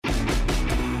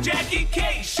Jackie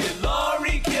Cation,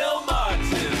 Laurie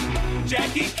Kilmartin.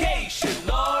 Jackie Cation,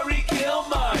 Laurie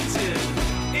Kilmartin.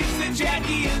 It's the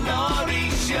Jackie and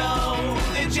Laurie Show.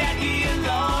 The Jackie and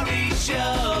Laurie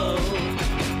Show.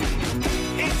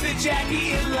 It's the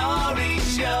Jackie and Laurie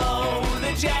Show.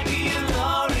 The Jackie and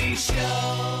Laurie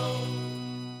Show.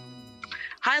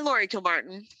 Hi, Laurie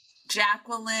Kilmartin.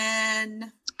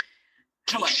 Jacqueline.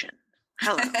 Hello.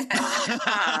 Hello.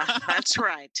 That's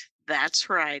right. That's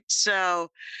right.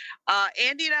 So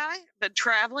Andy and I have been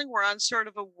traveling. We're on sort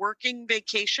of a working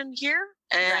vacation here.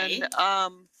 And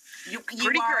You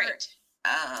pretty are, great.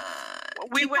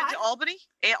 We went to Albany,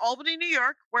 New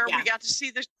York, where we got to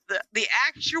see the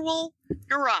actual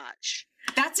garage.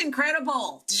 That's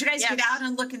incredible. Did you guys get out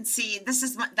and look and see? This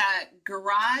is the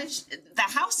garage. The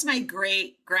house my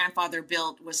great-grandfather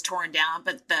built was torn down,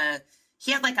 but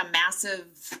he had like a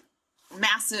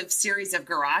massive series of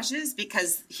garages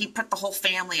because he put the whole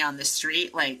family on the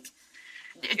street. Like,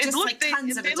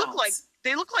 tons of adults.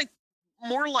 They look like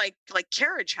more like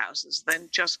carriage houses than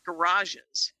just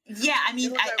garages. Yeah, I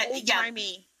mean,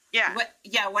 old-timey. Yeah.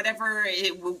 Whatever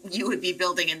you would be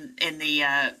building in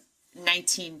the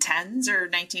 1910s or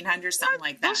 1900s, something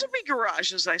like that. Those would be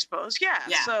garages, I suppose. Yeah.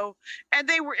 So, and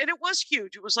it was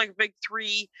huge. It was like a big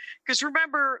 3. Because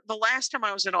remember, the last time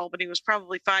I was in Albany was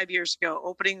probably 5 years ago,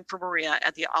 opening for Maria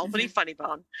at the Albany Funny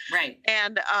Bone. Right.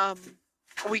 And I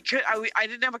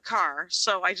didn't have a car,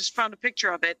 so I just found a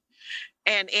picture of it.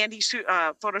 And Andy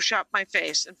photoshopped my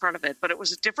face in front of it, but it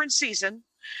was a different season.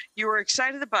 You were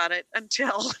excited about it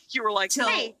until you were like,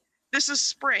 hey, this is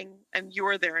spring, and you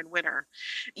were there in winter.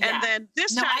 Yeah. And then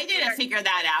this time... No, I didn't figure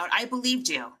that out. I believed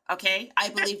you, okay? I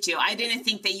believed you. I didn't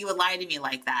think that you would lie to me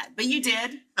like that, but you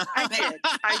did.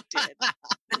 I did.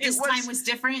 But this time was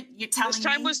different? You're telling me? This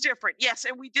time was different, yes.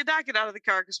 And we did not get out of the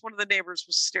car because one of the neighbors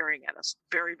was staring at us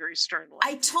very, very sternly.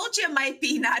 I told you it might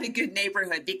be not a good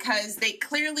neighborhood because they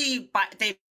clearly...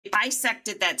 they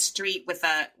bisected that street with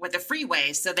a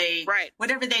freeway, so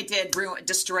whatever they did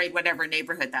destroyed whatever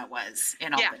neighborhood that was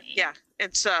in Albany. Yeah.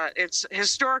 It's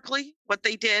historically what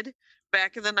they did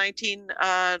back in the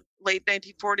late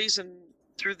 1940s and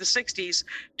through the 60s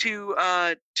to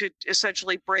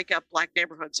essentially break up black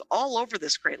neighborhoods all over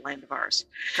this great land of ours.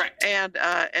 Correct. And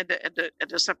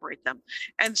to separate them.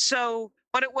 And so,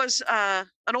 but it was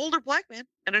an older black man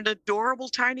and an adorable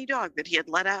tiny dog that he had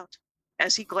let out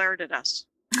as he glared at us.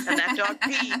 And that dog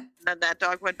peed, and that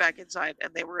dog went back inside,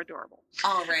 and they were adorable.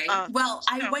 All right.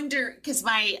 I wonder, because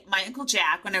my Uncle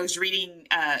Jack, when I was reading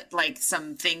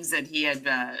some things that he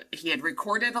had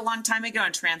recorded a long time ago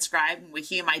and transcribed, and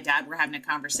he and my dad were having a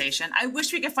conversation. I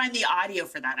wish we could find the audio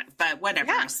for that, but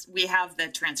whatever. Yeah. We have the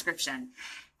transcription.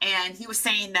 And he was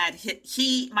saying that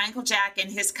my Uncle Jack and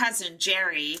his cousin,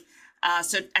 Jerry,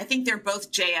 so I think they're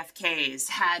both JFKs,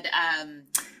 had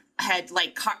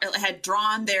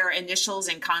drawn their initials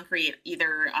in concrete,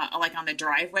 either like on the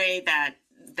driveway that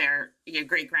their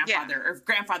great grandfather or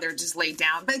grandfather just laid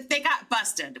down, but they got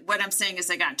busted. What I'm saying is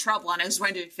they got in trouble, and I was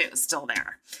wondering if it was still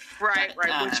there. Right.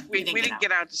 Which we didn't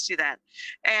get out to see that,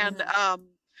 and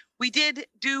we did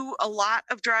do a lot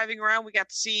of driving around. We got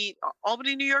to see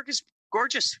Albany, New York is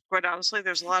gorgeous. Quite honestly,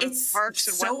 there's a lot of parks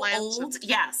and wetlands. Old.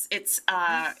 Yes, it's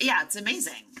it's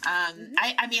amazing.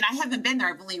 I mean, I haven't been there.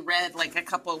 I've only read like a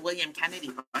couple of William Kennedy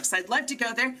books. I'd love to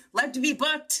go there. Love to be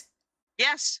booked.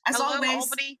 Yes, as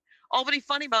always. Albany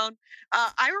Funny Bone.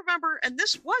 I remember, and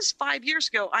this was 5 years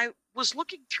ago. I was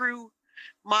looking through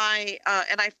my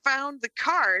and I found the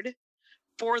card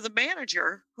for the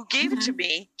manager who gave it to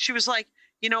me. She was like,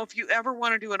 if you ever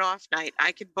want to do an off night,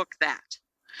 I can book that.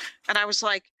 And I was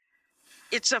like,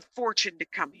 it's a fortune to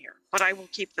come here, but I will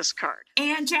keep this card.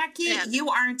 And Jackie, you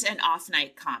aren't an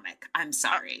off-night comic. I'm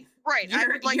sorry. Right.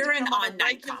 You're an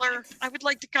on-night comic. I would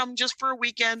like to come just for a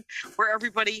weekend where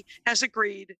everybody has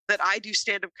agreed that I do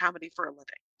stand-up comedy for a living.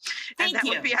 Thank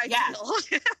you. Would be ideal.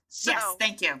 Yes,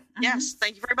 thank you. Yes,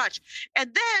 thank you very much.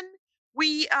 And then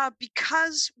we,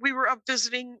 because we were up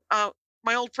visiting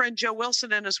my old friend Joe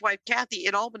Wilson and his wife Kathy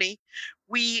in Albany,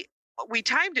 we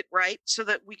timed it right so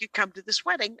that we could come to this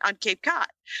wedding on Cape Cod.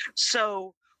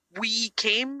 So we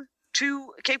came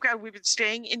to Cape Cod. We've been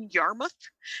staying in Yarmouth,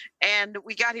 and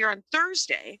we got here on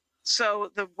Thursday. So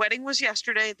the wedding was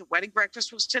yesterday. The wedding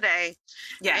breakfast was today.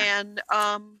 Yeah. And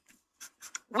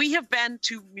we have been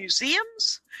to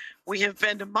museums. We have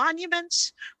been to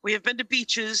monuments. We have been to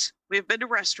beaches. We have been to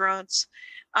restaurants.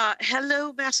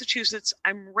 Hello, Massachusetts.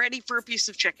 I'm ready for a piece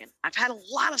of chicken. I've had a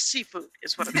lot of seafood,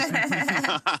 is what I'm saying.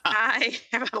 I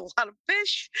have had a lot of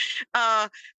fish,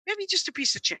 maybe just a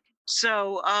piece of chicken.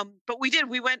 So, but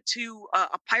we went to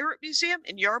a pirate museum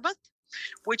in Yarmouth,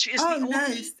 which is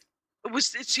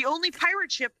It's the only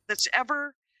pirate ship that's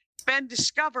ever been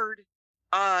discovered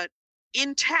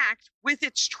intact with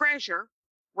its treasure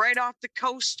right off the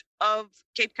coast of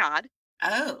Cape Cod.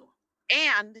 Oh.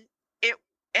 And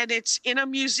it's in a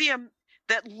museum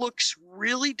that looks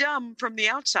really dumb from the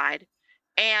outside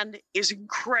and is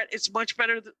it's much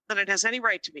better than it has any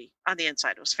right to be on the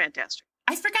inside. It was fantastic.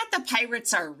 I forgot the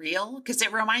pirates are real because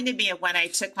it reminded me of when I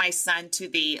took my son to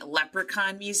the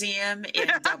Leprechaun Museum in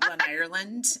Dublin,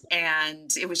 Ireland.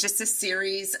 And it was just a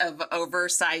series of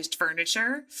oversized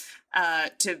furniture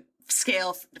to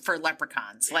scale for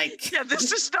leprechauns. Like, yeah,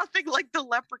 this is nothing like the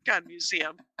Leprechaun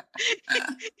Museum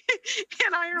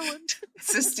in Ireland.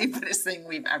 It's the stupidest thing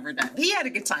we've ever done. He had a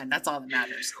good time. That's all that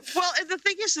matters. Well, and the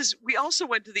thing is we also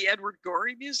went to the Edward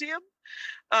Gorey Museum.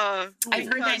 I've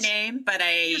heard that name, but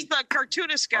he's the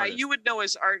cartoonist guy. You would know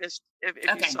his artist if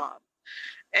you saw him.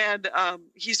 And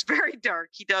he's very dark.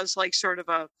 He does like sort of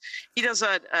what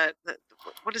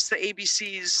is the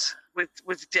ABCs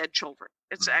with dead children?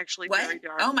 It's actually very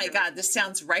dark. Oh my God, this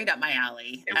sounds right up my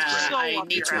alley. I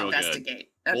need to investigate.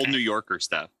 Okay. Old New Yorker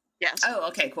stuff. Yes. Oh,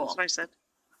 okay, cool. That's what I said.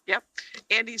 Yep.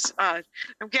 Andy's, I'm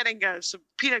getting some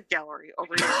peanut gallery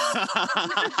over here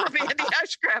from Andy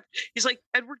Ashcraft. He's like,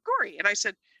 Edward Gorey. And I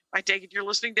said, I take it you're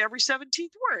listening to every 17th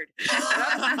word.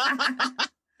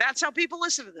 That's how people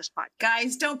listen to this podcast.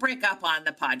 Guys, don't break up on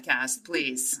the podcast,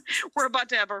 please. We're about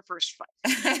to have our first fight.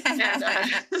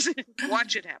 And,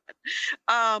 watch it happen.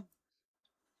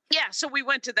 Yeah, so we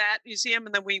went to that museum,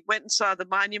 and then we went and saw the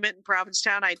monument in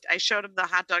Provincetown. I showed him the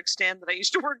hot dog stand that I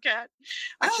used to work at.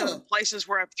 I showed him places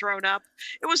where I've thrown up.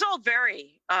 It was all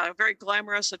very, very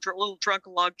glamorous, a little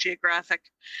drunken log geographic.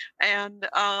 And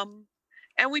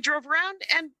we drove around,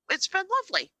 and it's been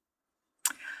lovely.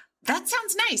 That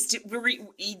sounds nice.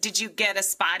 Did you get a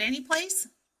spot anyplace?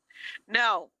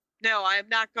 No, I have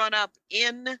not gone up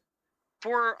in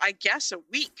for, I guess, a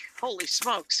week. Holy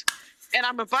smokes. And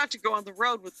I'm about to go on the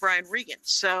road with Brian Regan.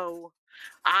 So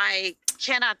I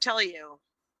cannot tell you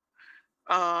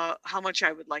how much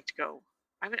I would like to go.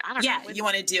 I mean, I don't know. Yeah, you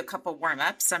want to do a couple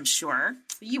warm-ups, I'm sure.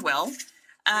 You will.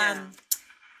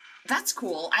 That's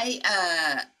cool.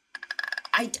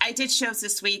 I did shows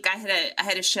this week. I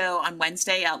had a show on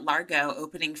Wednesday at Largo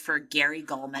opening for Gary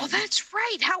Gulman. Oh, that's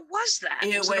right. How was that?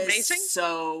 It was amazing?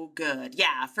 So good.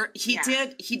 Yeah, he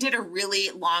did a really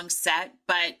long set,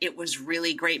 but it was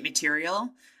really great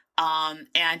material.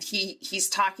 And he's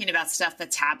talking about stuff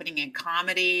that's happening in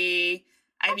comedy.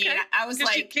 I mean, I was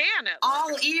like,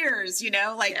 all ears,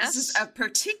 this is a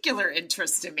particular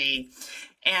interest to me.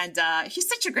 And he's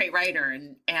such a great writer,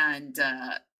 and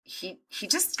he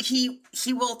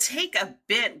will take a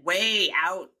bit way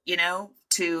out,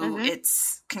 to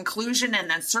its conclusion and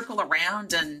then circle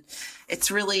around, and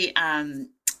it's really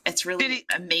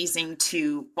amazing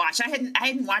to watch. I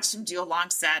hadn't watched him do a long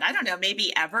set. I don't know,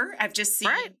 maybe ever. I've just seen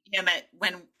him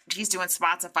when he's doing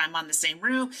spots, if I'm on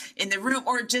in the room,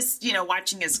 or just,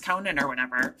 watching his Conan or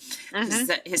whatever,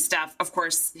 his stuff. Of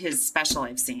course, his special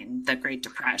I've seen, The Great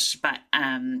Depression, but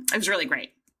it was really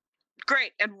great.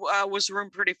 Great. And was the room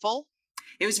pretty full?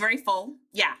 It was very full.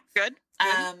 Yeah. Good.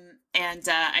 And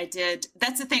I did,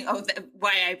 that's the thing.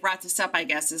 Why I brought this up, I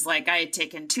guess, is like I had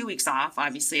taken 2 weeks off.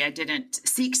 Obviously, I didn't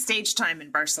seek stage time in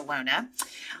Barcelona.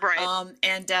 Right.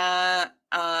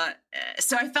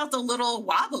 So I felt a little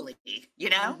wobbly,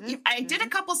 I did a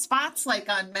couple spots like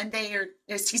on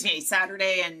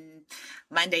Saturday and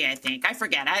Monday, I think. I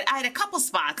forget. I had a couple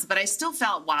spots, but I still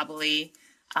felt wobbly.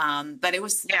 But it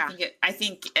was, I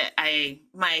think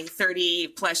my 30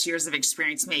 plus years of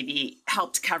experience maybe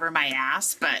helped cover my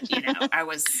ass, but I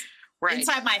was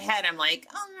inside my head. I'm like,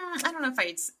 I don't know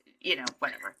if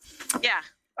whatever. Yeah.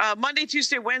 Monday,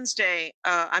 Tuesday, Wednesday,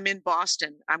 I'm in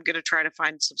Boston. I'm going to try to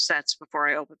find some sets before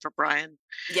I open for Brian.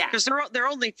 Yeah. Because they're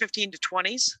only 15 to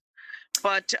 20s,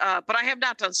 but I have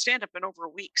not done stand up in over a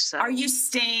week. So are you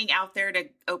staying out there to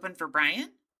open for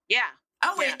Brian? Yeah.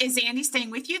 Oh, yeah. Is Andy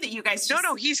staying with you that you guys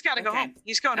No, he's got to go home.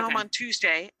 He's going home on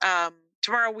Tuesday.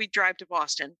 Tomorrow we drive to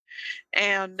Boston,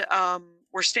 and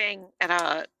we're staying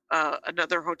at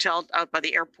another hotel out by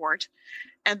the airport.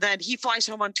 And then he flies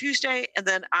home on Tuesday, and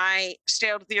then I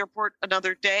stay out at the airport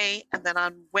another day. And then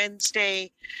on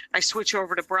Wednesday, I switch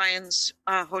over to Brian's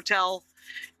hotel,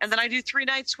 and then I do 3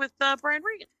 nights with Brian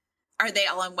Regan. Are they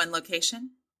all in one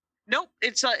location? Nope.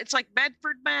 It's like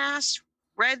Medford, Mass,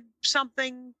 Red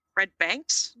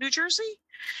Banks, New Jersey.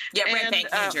 Yeah, Red Bank,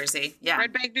 New Jersey. Yeah,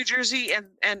 Red Bank, New Jersey,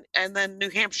 and then New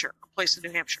Hampshire, a place in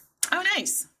New Hampshire. Oh,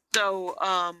 nice. So,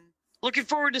 looking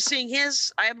forward to seeing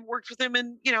his. I haven't worked with him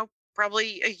in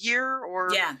probably a year or.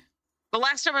 Yeah. The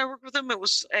last time I worked with him, it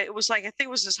was like I think it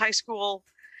was his high school.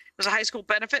 It was a high school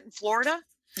benefit in Florida,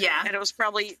 Yeah. And it was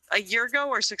probably a year ago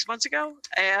or 6 months ago.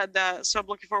 And so I'm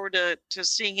looking forward to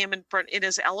seeing him in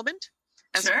his element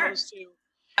as Sure. opposed to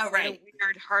Right. a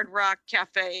weird Hard Rock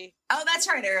Cafe. Oh, that's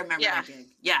right. I remember that gig.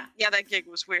 Yeah. Yeah, that gig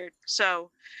was weird. So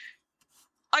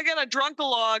I got a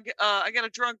drunk-a-log. I got a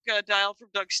drunk dial from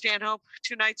Doug Stanhope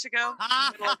 2 nights ago in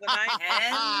the middle of the night.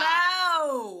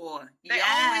 Hello. They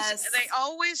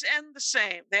always end the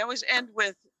same. They always end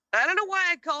with, I don't know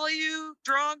why I call you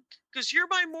drunk, because you're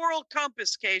my moral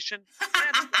compass, Cation.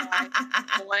 That's why.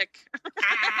 Click.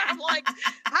 I'm like,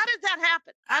 how did that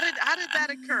happen? How did that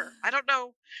occur? I don't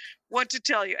know what to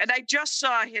tell you. And I just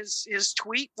saw his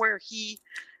tweet where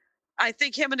I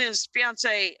think him and his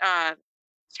fiance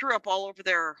threw up all over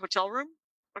their hotel room,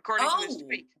 according to his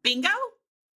tweet. Bingo?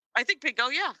 I think bingo,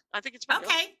 yeah. I think it's bingo.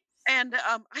 Okay. And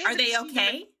are they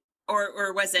okay?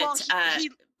 Or was it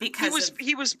because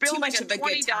he was building a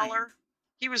 $20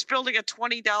 he was building a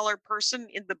 $20 person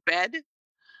in the bed.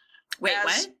 Wait,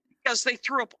 what? Because they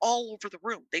threw up all over the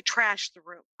room. They trashed the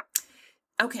room.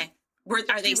 Okay.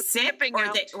 Are they sick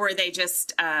or were they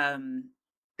just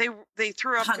they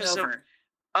threw up because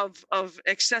of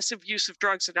excessive use of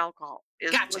drugs and alcohol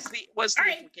was the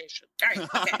implication. All right.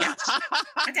 Okay. Yes.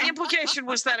 Okay. The implication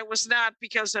was that it was not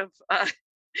because of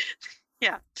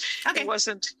it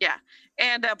wasn't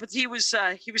and but he was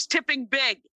tipping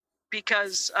big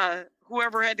because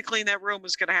whoever had to clean that room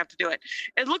was going to have to do it.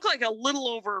 It looked like a little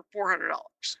over $400.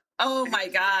 Oh my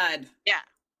God. Yeah.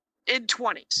 In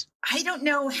 20s. I don't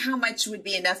know how much would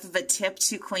be enough of a tip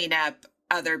to clean up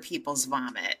other people's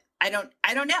vomit. I don't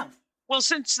know. Well,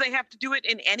 since they have to do it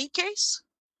in any case,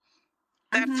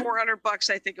 that $400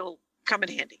 I think will come in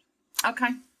handy. Okay.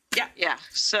 Yeah. Yeah.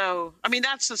 So, I mean,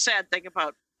 that's the sad thing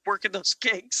about working those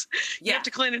gigs. You have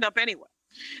to clean it up anyway.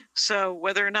 So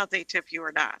whether or not they tip you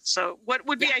or not. So what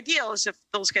would be ideal is if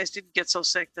those guys didn't get so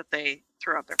sick that they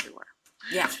threw up everywhere.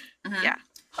 Yeah. Mm-hmm. Yeah.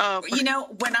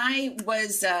 When I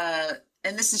was,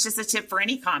 and this is just a tip for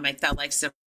any comic that likes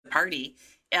to party,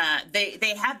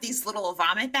 they have these little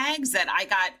vomit bags that I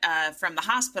got from the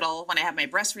hospital when I had my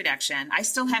breast reduction. I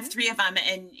still have 3 of them,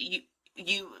 and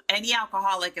any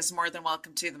alcoholic is more than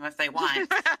welcome to them if they want.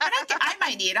 But I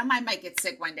might need them. I might get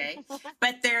sick one day.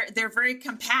 But they're very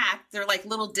compact. They're like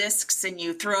little discs, and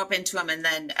you throw up into them, and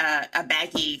then a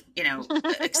baggie,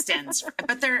 extends.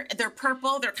 But they're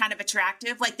purple. They're kind of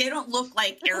attractive. Like they don't look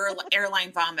like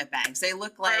airline vomit bags. They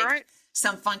look like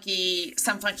some funky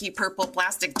purple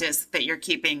plastic disc that you're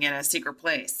keeping in a secret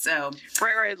place. So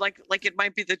right. Like it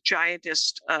might be the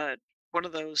giantest. One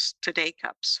of those Today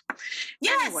cups.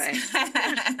 Yes. Anyway,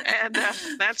 and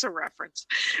that's a reference.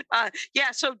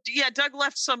 Doug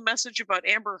left some message about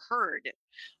Amber Heard.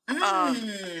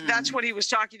 That's what he was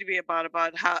talking to me about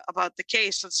the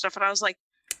case and stuff. And I was like,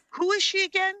 who is she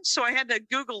again? So I had to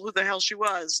Google who the hell she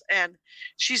was. And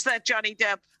she's that Johnny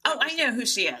Depp. Oh, I know who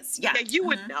she is. Yeah. Yeah, you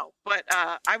would know. But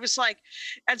I was like,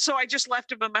 and so I just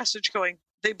left him a message going,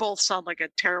 they both sound like a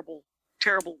terrible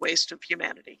waste of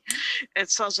humanity. It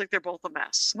sounds like they're both a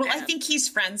mess. Well, I think he's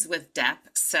friends with Depp,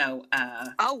 so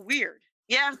weird.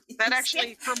 Yeah, that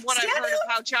actually, from what I've heard of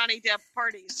how Johnny Depp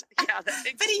parties. Yeah, that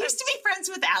makes but he used to be friends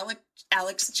with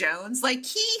Alex Jones. Like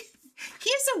he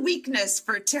has a weakness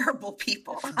for terrible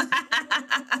people. and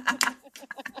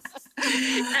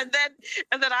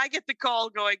then I get the call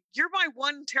going, "You're my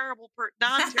one non-terrible person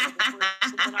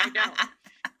that I know.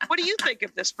 What do you think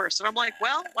of this person?" I'm like,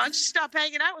 well, why don't you stop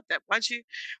hanging out with them? Why don't you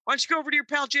go over to your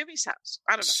pal Jimmy's house?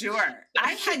 I don't know. Sure.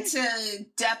 I had to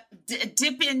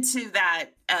dip into that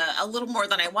a little more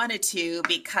than I wanted to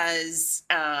because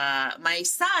my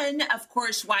son, of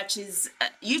course, watches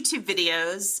YouTube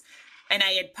videos. And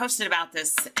I had posted about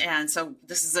this, and so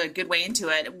this is a good way into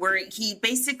it, where he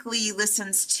basically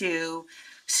listens to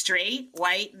straight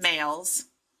white males.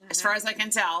 As far as I can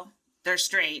tell, they're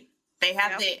straight. They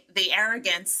have the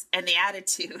arrogance and the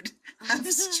attitude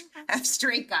of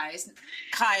straight guys.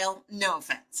 Kyle, no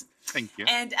offense. Thank you.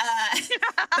 And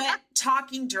but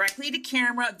talking directly to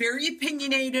camera, very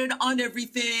opinionated on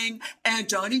everything. And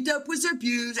Johnny Depp was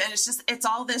abused, and it's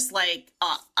all this like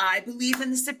I believe in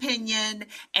this opinion,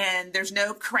 and there's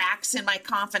no cracks in my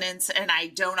confidence, and I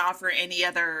don't offer any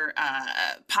other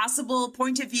possible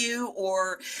point of view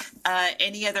or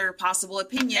any other possible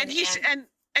opinion.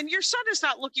 And your son is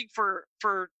not looking for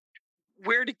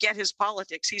where to get his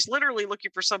politics. He's literally looking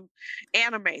for some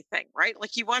anime thing, right? Like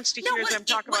he wants to hear them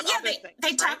talk about other things.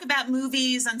 They talk about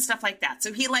movies and stuff like that.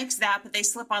 So he likes that, but they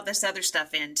slip all this other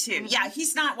stuff in too. Mm-hmm. Yeah,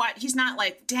 he's not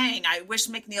like, dang, I wish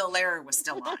McNeil Lehrer was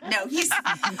still on. No, he's but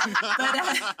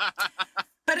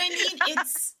I mean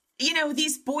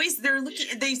these boys,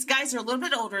 these guys are a little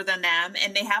bit older than them,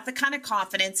 and they have the kind of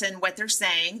confidence in what they're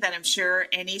saying that I'm sure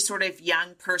any sort of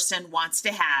young person wants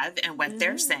to have in what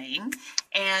they're saying.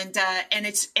 And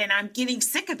I'm getting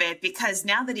sick of it because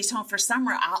now that he's home for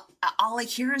summer, all I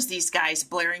hear is these guys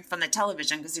blaring from the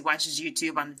television because he watches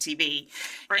YouTube on the TV.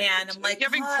 Right. And I'm like,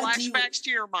 giving flashbacks to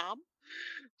your mom.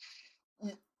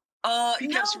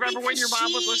 Because remember when your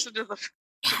mom would listen to the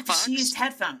Fox? She used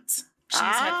headphones.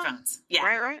 Headphones. Yeah.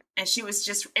 Right. And it was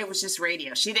just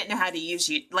radio. She didn't know how to use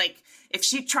if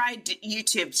she tried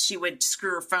YouTube, she would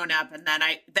screw her phone up, and then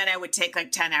I would take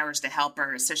like 10 hours to help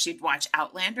her. So she'd watch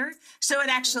Outlander. So it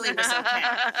actually was okay.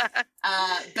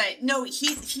 But no,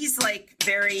 he's like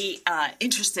very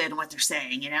interested in what they're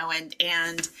saying,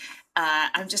 and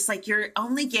I'm just like, you're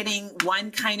only getting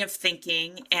one kind of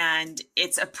thinking, and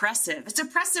it's oppressive. It's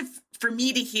oppressive for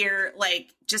me to hear,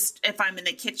 like, just if I'm in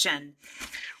the kitchen.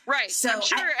 Right. So I'm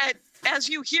sure as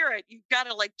you hear it, you've got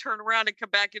to like turn around and come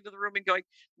back into the room and going,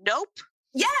 nope.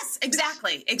 Yes,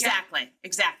 exactly.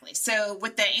 So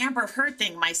with the Amber Heard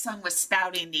thing, my son was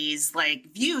spouting these like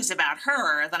views about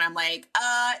her. Then I'm like,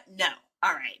 no.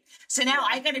 All right. So now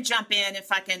I got to jump in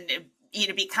if I can,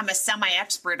 become a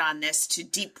semi-expert on this to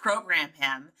deprogram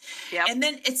him. Yep. And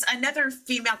then it's another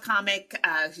female comic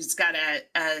who's got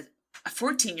a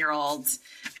 14-year-old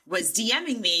was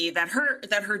DMing me that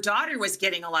her daughter was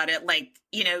getting a lot of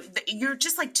you're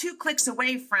just like 2 clicks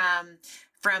away from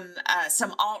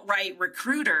some alt-right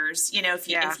recruiters,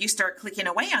 if you start clicking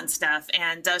away on stuff.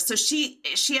 And so she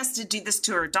has to do this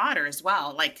to her daughter as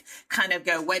well, like kind of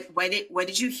go, what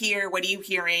did you hear? What are you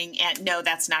hearing? And no,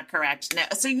 that's not correct. No.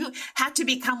 So you have to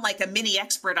become like a mini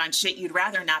expert on shit you'd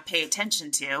rather not pay attention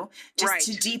to, just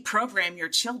to deprogram your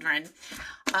children.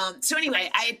 So anyway,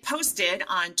 I had posted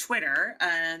on Twitter,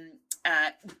 and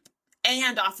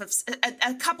off of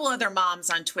a couple other moms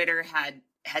on Twitter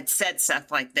had said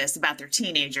stuff like this about their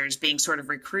teenagers being sort of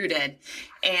recruited.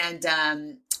 And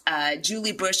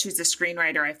Julie Bush, who's a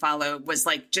screenwriter I follow, was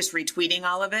like just retweeting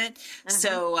all of it.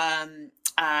 So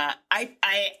I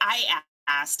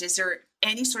asked, is there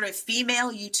any sort of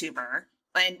female YouTuber,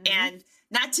 and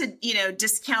not to,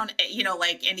 discount,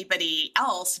 like anybody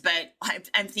else, but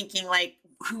I'm thinking like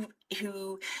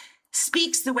who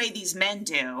speaks the way these men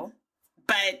do,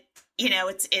 but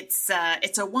it's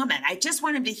a woman. I just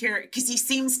want him to hear, because he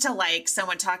seems to like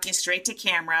someone talking straight to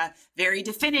camera, very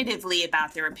definitively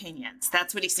about their opinions.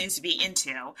 That's what he seems to be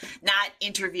into, not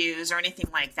interviews or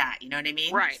anything like that. You know what I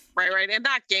mean? Right. And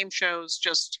not game shows,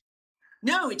 just.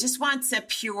 No, he just wants a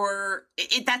pure,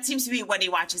 that seems to be what he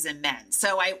watches in men.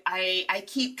 So I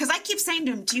keep saying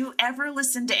to him, do you ever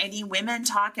listen to any women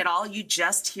talk at all? You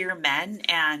just hear men.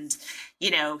 And,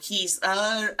 he's,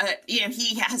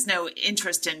 he has no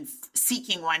interest in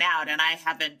seeking one out, and I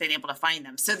haven't been able to find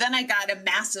them. So then I got a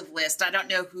massive list. I don't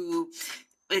know who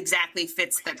exactly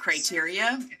fits the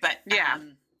criteria, but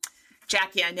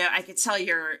Jackie, I know I could tell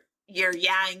you're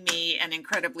yaing me and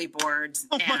incredibly bored.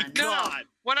 Oh my God.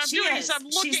 What I'm doing is I'm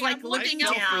looking, she's like I'm looking looking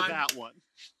down down. for that one.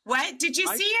 What? Did you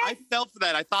see it? I fell for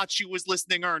that. I thought she was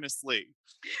listening earnestly.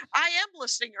 I am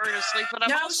listening earnestly, but I'm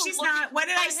no, also she's looking not. What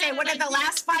did I say? What are the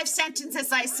last 5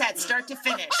 sentences I said, start to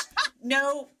finish?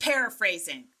 No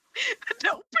paraphrasing.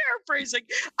 No paraphrasing.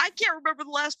 I can't remember the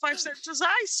last 5 sentences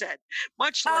I said,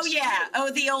 much less. Oh, yeah.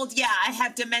 Oh, the old, I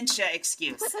have dementia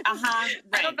excuse. Right.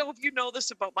 I don't know if you know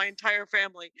this about my entire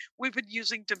family. We've been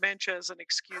using dementia as an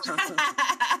excuse for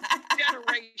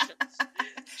generations.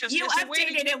 You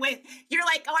updated it with, you're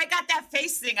like, oh, I got that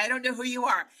face thing. I don't know who you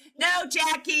are. No,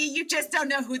 Jackie, you just don't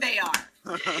know who they are.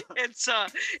 It's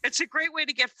a great way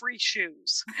to get free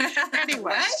shoes.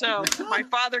 Anyway, so my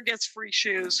father gets free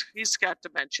shoes. He's got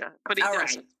dementia, but he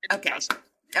doesn't. Right. Okay.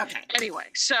 Okay. Anyway,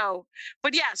 so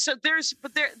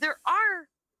there are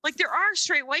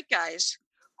straight white guys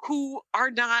who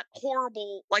are not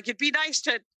horrible. Like, it'd be nice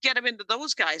to get them into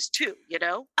those guys too, You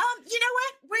know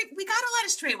what? We got a lot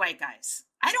of straight white guys.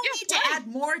 I don't need to add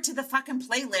more to the fucking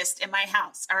playlist in my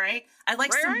house. All right. I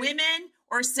like some women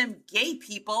or some gay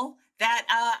people that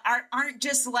aren't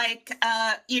just like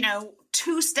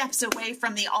 2 steps away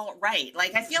from the alt-right.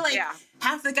 Like, I feel like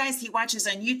half the guys he watches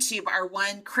on YouTube are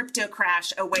one crypto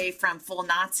crash away from full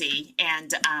Nazi,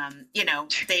 and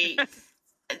they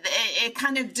it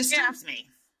kind of disturbs me.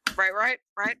 Right.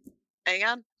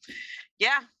 And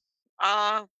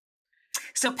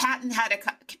so Patton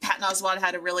Oswalt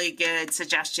had a really good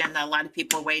suggestion that a lot of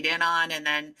people weighed in on, and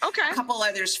then a couple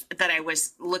others that I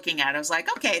was looking at. I was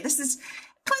like, okay, this is.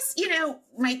 Plus,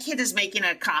 my kid is making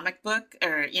a comic book,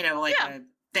 or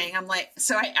thing. I'm like,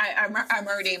 so I'm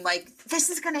already like, this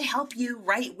is going to help you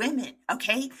write women.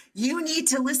 Okay. You need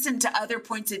to listen to other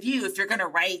points of view if you're going to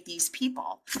write these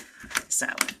people. So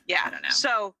yeah, I don't know.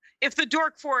 So if the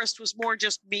Dork Forest was more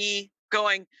just me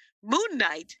going, Moon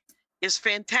Knight is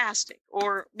fantastic,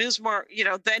 or Ms.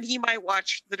 then he might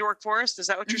watch the Dork Forest. Is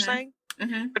that what you're saying?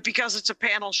 Mm-hmm. But because it's a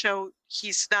panel show,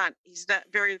 he's not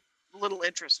very little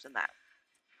interest in that.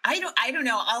 I don't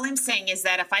know. All I'm saying is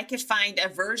that if I could find a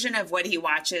version of what he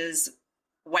watches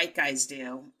white guys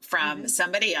do from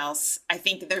somebody else, I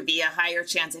think there'd be a higher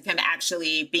chance of him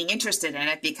actually being interested in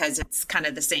it, because it's kind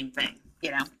of the same thing,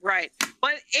 you know? Right.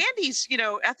 But Andy's,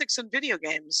 ethics in video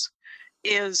games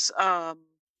is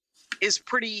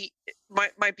pretty,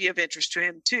 might be of interest to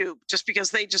him too, just because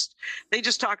they just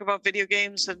talk about video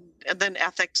games and then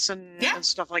ethics and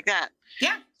stuff like that.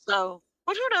 Yeah. So,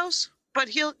 but who knows? But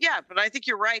but I think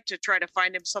you're right to try to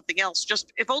find him something else,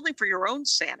 just if only for your own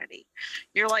sanity.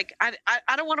 You're like, I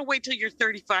don't want to wait till you're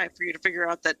 35 for you to figure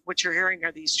out that what you're hearing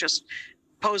are these just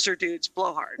poser dudes,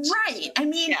 blowhards. Right. I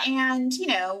mean, and,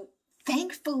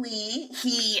 thankfully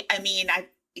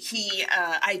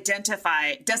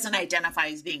doesn't identify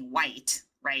as being white.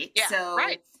 Right. Yeah. So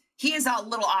he is a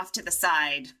little off to the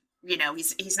side.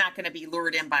 He's not going to be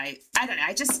lured in by, I don't know.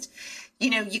 I just,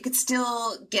 you could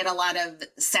still get a lot of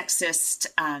sexist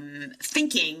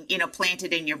thinking,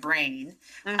 planted in your brain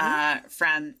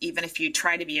from, even if you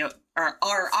try to be or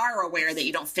are aware that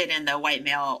you don't fit in the white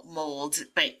male mold,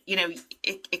 but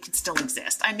it can still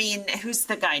exist. I mean, who's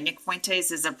the guy? Nick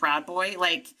Fuentes is a Proud Boy.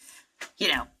 Like,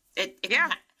 it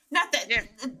can, not that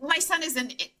my son is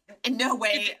in no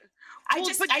way. I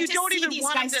just see these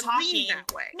guys talking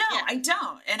that way. No, I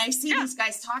don't. And I see these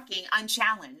guys talking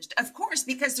unchallenged, of course,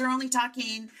 because they're only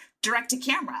talking direct to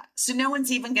camera. So no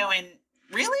one's even going,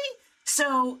 really?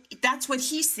 So that's what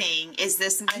he's seeing, is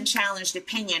this unchallenged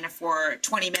opinion for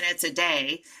 20 minutes a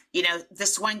day.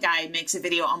 This one guy makes a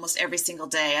video almost every single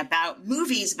day about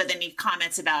movies, but then he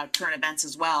comments about current events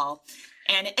as well.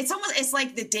 And it's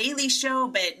like the Daily Show,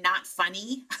 but not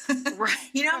funny, right?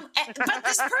 But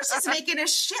this person's making a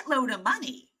shitload of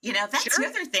money. That's the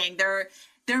other thing.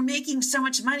 They're making so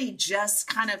much money just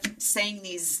kind of saying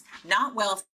these not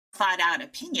well thought out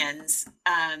opinions.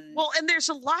 Well, and there's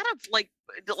a lot of like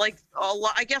a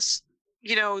lot. I guess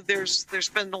there's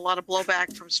been a lot of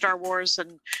blowback from Star Wars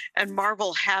and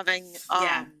Marvel having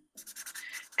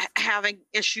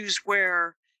issues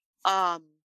where.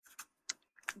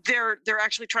 They're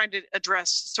actually trying to address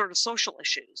sort of social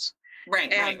issues.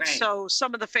 Right. So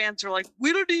some of the fans are like,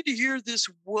 we don't need to hear this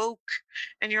woke.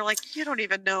 And you're like, you don't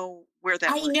even know where that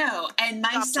I know. And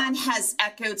my son has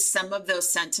echoed some of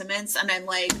those sentiments. And I'm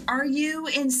like, are you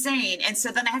insane? And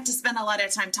so then I have to spend a lot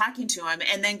of time talking to him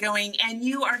and then going, and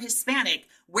you are Hispanic.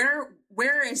 Where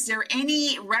is there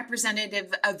any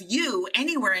representative of you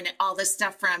anywhere in all this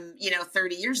stuff from,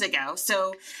 30 years ago?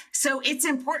 So it's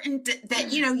important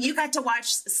that, you got to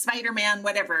watch Spider-Man,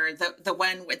 whatever, the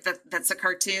one with that's a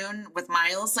cartoon with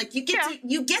Miles, like you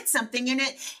get something in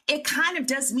it. It kind of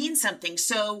does mean something.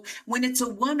 So when it's a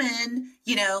woman,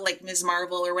 like Ms.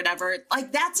 Marvel or whatever,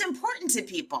 like that's important to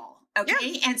people. Okay.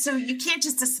 Yeah. And so you can't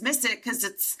just dismiss it because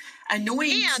it's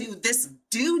annoying to this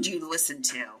dude you listen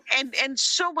to. And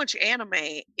so much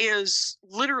anime is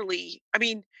literally, I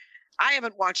mean, I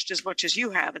haven't watched as much as you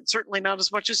have, and certainly not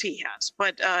as much as he has.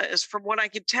 But as from what I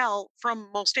could tell from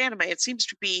most anime, it seems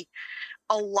to be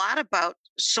a lot about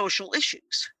social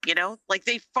issues, like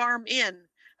they farm in.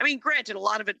 I mean, granted, a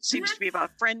lot of it seems to be about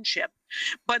friendship,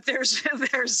 but there's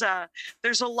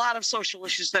a lot of social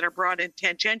issues that are brought in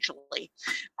tangentially,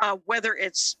 whether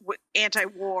it's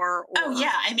anti-war or. Oh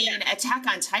yeah, I mean, Attack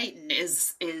on Titan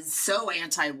is so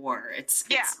anti-war.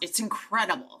 It's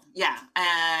incredible. Yeah,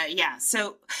 yeah.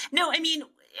 So no, I mean.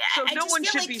 So no one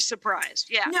should be surprised.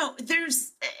 Yeah. No,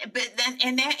 but then,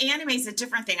 and anime is a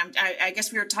different thing. I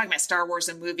guess we were talking about Star Wars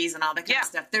and movies and all that kind of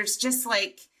stuff. There's just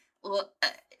like.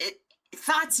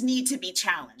 Thoughts need to be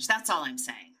challenged. That's all I'm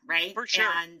saying, right? For sure.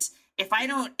 And if I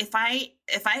don't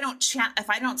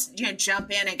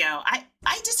jump in and go, I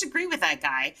disagree with that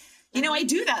guy. I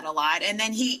do that a lot. And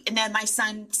then my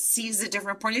son sees a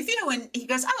different point of view and he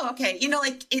goes, oh, okay.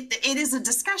 Like it is a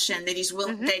discussion that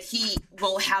that he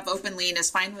will have openly and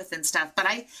is fine with and stuff. But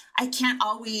I can't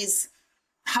always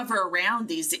hover around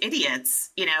these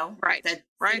idiots, right. that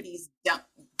say these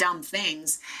dumb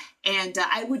things. And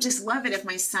I would just love it if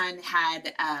my son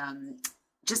had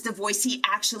just a voice he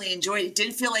actually enjoyed. It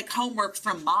didn't feel like homework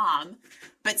from mom,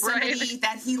 but somebody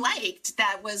that he liked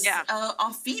that was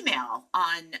a female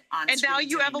on And now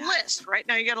you have a list, right?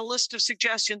 Now you got a list of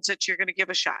suggestions that you're going to give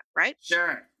a shot, right?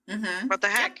 Sure. Mm-hmm. What the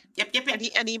heck? Yep.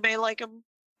 And he may like them.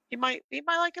 He might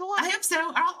like it a lot. I hope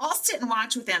so. I'll sit and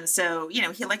watch with him. So,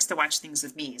 he likes to watch things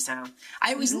with me. So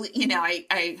I always,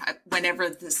 I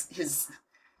whenever his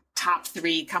top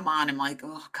 3 come on, I'm like,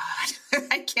 oh God,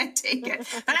 I can't take it.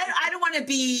 But I don't want to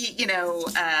be,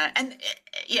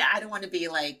 I don't want to be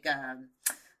like,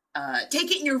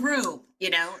 take it in your room,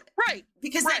 Right.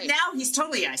 Because right. now he's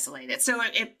totally isolated. So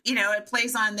it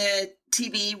plays on the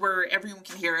TV where everyone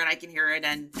can hear it. I can hear it.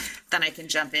 And then I can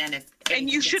jump in if and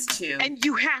you should too. And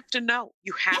you have to know.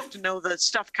 You have to know the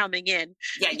stuff coming in.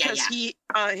 Because he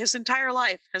his entire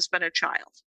life has been a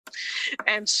child.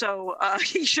 And so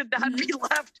he should not be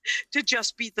left to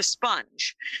just be the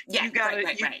sponge. Yeah, you gotta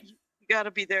you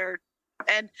gotta be there.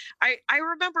 And I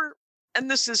remember,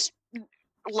 and this is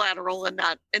lateral and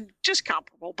just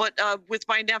comparable, but with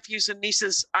my nephews and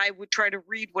nieces, I would try to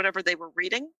read whatever they were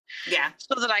reading,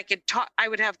 so that I could talk. I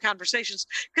would have conversations,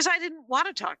 because I didn't want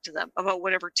to talk to them about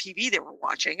whatever TV they were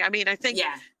watching. I mean, I think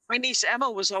my niece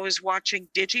Emma was always watching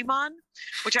Digimon,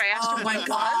 which I asked her. Oh my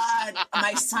God,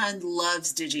 my son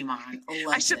loves Digimon.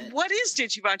 I said, "What is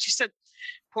Digimon?" She said,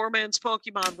 "Poor man's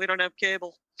Pokemon. We don't have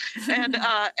cable," and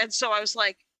so I was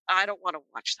like, "I don't want to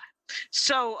watch that."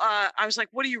 So I was like,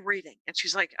 "What are you reading?" And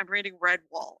she's like, "I'm reading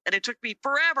Redwall." And it took me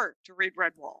forever to read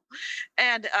Redwall.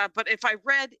 And but if I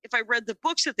read the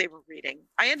books that they were reading,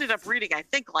 I ended up reading, I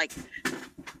think, like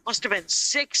must have been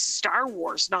 6 Star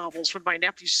Wars novels when my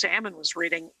nephew Salmon was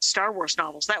reading Star Wars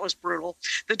novels. That was brutal.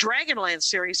 The Dragonland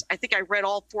series, I think I read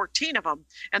all 14 of them,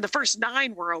 and the first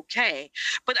 9 were okay.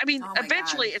 But I mean,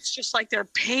 eventually it's just like they're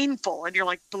painful, and you're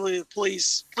like,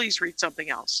 please read something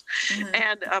else. Mm-hmm.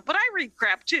 And but I read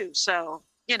crap too, so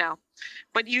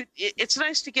But it's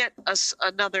nice to get us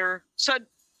another. So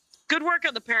good work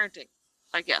on the parenting,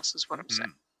 I guess, is what I'm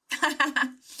saying.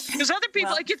 Because other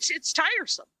people, like it's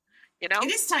tiresome. It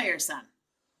is tiresome.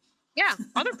 Yeah.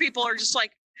 Other people are just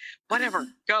like, whatever,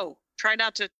 go. Try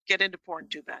not to get into porn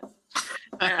too bad.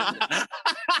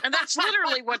 And that's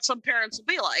literally what some parents will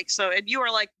be like. So, and you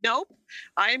are like, nope,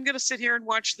 I am going to sit here and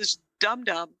watch this dumb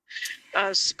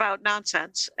spout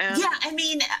nonsense. And I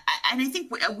mean, and I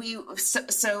think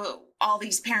so all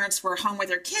these parents were home with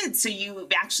their kids. So you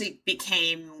actually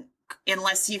became,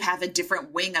 unless you have a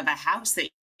different wing of a house that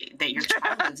your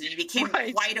child lives in, you became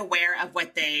quite aware of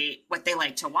what they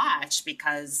like to watch,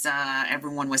 because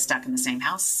everyone was stuck in the same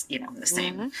house, in the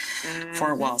same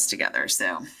 4 walls together.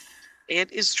 So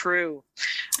it is true.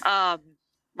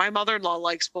 My mother-in-law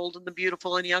likes Bold and the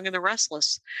Beautiful and Young and the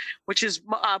Restless, which is,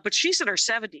 but she's in her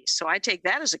 70s, so I take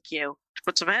that as a cue to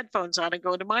put some headphones on and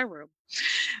go into my room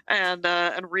and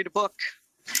read a book.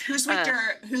 Who's with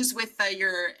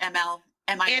your MIL?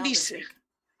 Andy's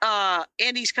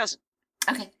cousin.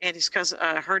 Okay. Andy's cousin,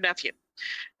 her nephew,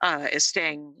 is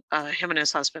staying. Him and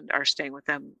his husband are staying with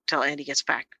them till Andy gets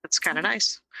back. It's kind of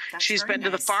nice. She's been to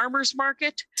the farmers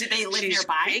market. Do they live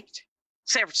nearby? Baked.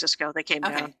 San Francisco. They came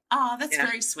down. Oh, that's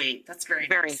very sweet. That's very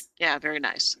nice. Yeah, very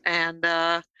nice. And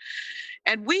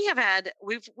we have had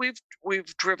we've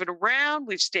driven around.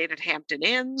 We've stayed at Hampton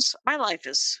Inns. My life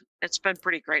it's been a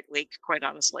pretty great week, quite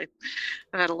honestly.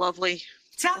 I've had a lovely.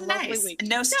 Sounds nice. Week.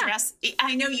 No stress. Yeah.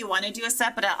 I know you want to do a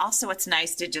set, but also it's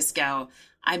nice to just go,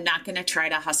 I'm not going to try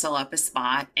to hustle up a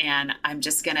spot, and I'm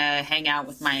just going to hang out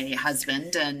with my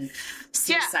husband and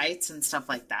see sights and stuff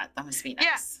like that. That must be nice.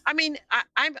 Yeah. I mean,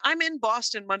 I'm in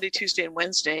Boston Monday, Tuesday, and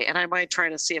Wednesday, and I might try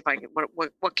to see if I can,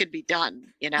 what could be done,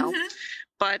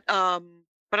 Mm-hmm.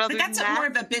 But other that's than that, more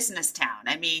of a business town.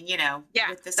 I mean,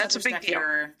 with this that's other a big stuff,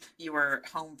 deal. You were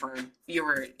home for you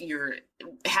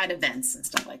had events and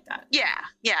stuff like that. Yeah.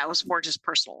 It was more just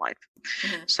personal life.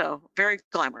 Mm-hmm. So very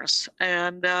glamorous,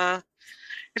 and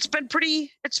it's been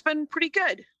pretty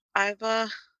good. I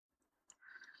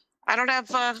don't have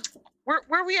where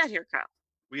are we at here, Kyle?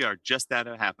 We are just at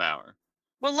a half hour.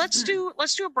 Well, let's do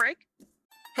a break.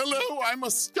 Hello, I'm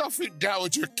a stuffy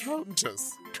dowager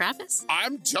countess. Travis?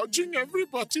 I'm judging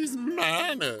everybody's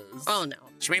manners. Oh, no.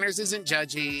 Schmanners isn't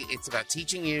judgy. It's about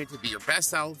teaching you to be your best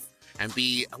self and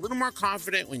be a little more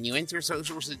confident when you enter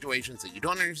social situations that you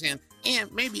don't understand,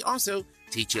 and maybe also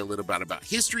teach you a little bit about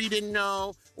history you didn't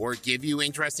know, or give you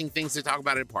interesting things to talk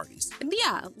about at parties.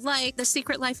 Yeah, like The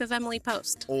Secret Life of Emily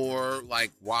Post. Or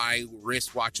like why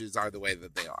wristwatches are the way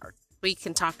that they are. We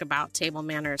can talk about table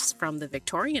manners from the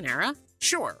Victorian era.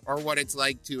 Sure, or what it's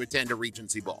like to attend a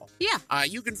Regency ball. Yeah.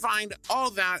 You can find all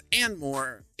that and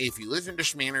more if you listen to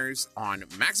Schmanners on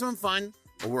Maximum Fun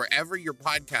or wherever your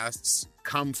podcasts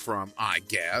come from, I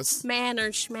guess.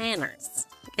 Schmanners.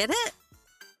 Get it?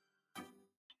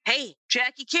 Hey,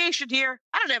 Jackie Cation here.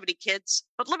 I don't have any kids,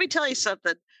 but let me tell you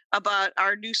something about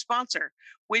our new sponsor,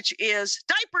 which is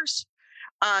diapers.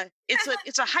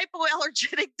 It's a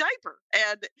hypoallergenic diaper.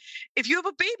 And if you have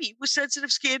a baby with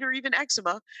sensitive skin or even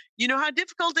eczema, you know how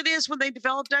difficult it is when they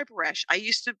develop diaper rash. I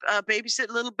used to babysit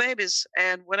little babies,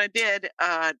 and when I did,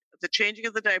 the changing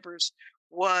of the diapers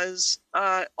was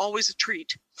always a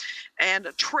treat and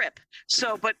a trip.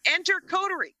 So, but enter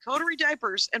Coterie. Coterie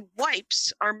diapers and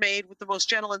wipes are made with the most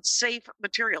gentle and safe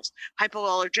materials,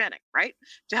 hypoallergenic, right?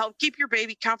 To help keep your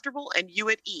baby comfortable and you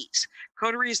at ease.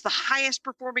 Coterie is the highest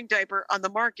performing diaper on the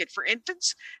market for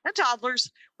infants and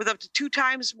toddlers, with up to 2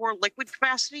 times more liquid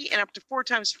capacity and up to 4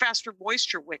 times faster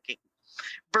moisture wicking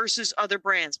versus other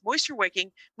brands. Moisture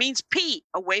wicking means pee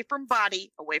away from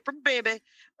body, away from baby.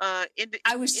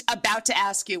 I was about to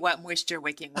ask you what moisture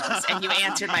wicking was, and you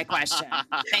answered my question.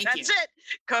 Thank you. That's it.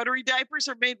 Coterie diapers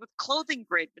are made with clothing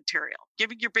grade material,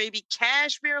 giving your baby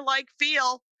cashmere-like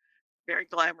feel. Very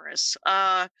glamorous.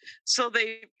 So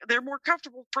they're more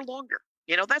comfortable for longer.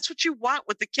 You know, that's what you want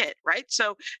with the kid, right?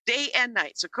 So day and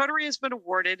night. So Coterie has been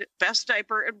awarded best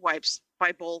diaper and wipes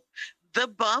by both The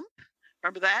Bump.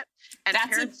 Remember that? And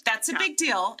that's a big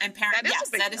deal. And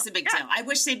parents, that is a big deal. I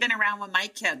wish they'd been around when my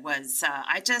kid was.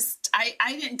 I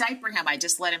didn't diaper him. I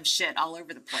just let him shit all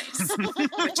over the place,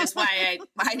 which is why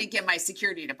I didn't get my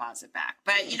security deposit back.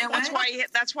 But you know that's what?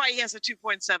 That's why he has a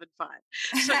 2.75. So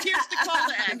here's the call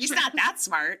to action. He's not that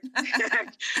smart.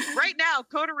 Right now,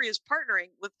 Coterie is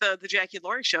partnering with the Jackie and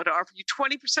Laurie Show to offer you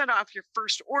 20% off your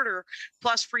first order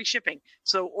plus free shipping.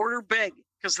 So order big,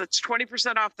 because that's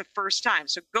 20% off the first time.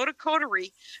 So go to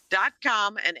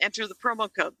Coterie.com and enter the promo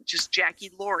code, which is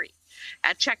Jackie Laurie,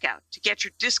 at checkout to get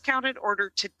your discounted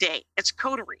order today. It's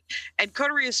Coterie. And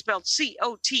Coterie is spelled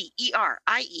COTERIE.com,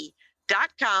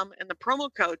 and the promo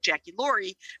code Jackie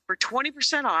Laurie for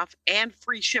 20% off and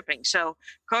free shipping. So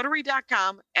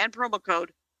Coterie.com and promo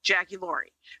code Jackie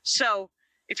Laurie. So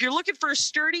if you're looking for a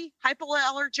sturdy,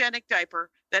 hypoallergenic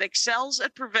diaper that excels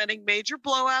at preventing major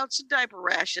blowouts and diaper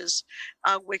rashes,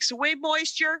 wicks away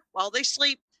moisture while they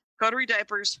sleep, Coterie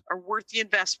diapers are worth the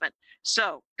investment.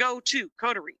 So go to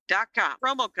Coterie.com,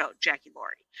 promo code Jackie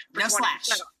Laurie. No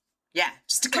slash. Off. Yeah,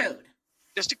 just a code.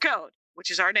 Just a code,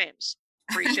 which is our names.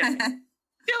 Free shipping.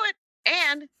 Do it.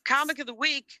 And Comic of the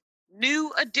Week,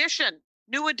 new addition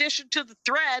to the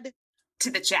thread.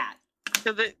 To the chat.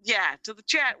 To the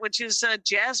chat, which is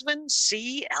Jasmine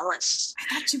C. Ellis.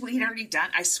 I thought we'd already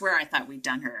done. I swear I thought we'd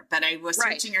done her, but I was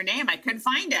searching her name. I couldn't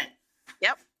find it.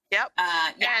 Yep. Yeah.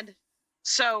 And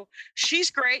so she's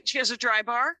great. She has a dry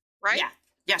bar, right?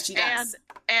 Yeah, she does.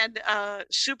 And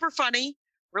super funny,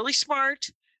 really smart,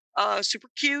 super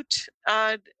cute,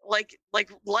 like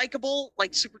likable,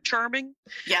 like super charming.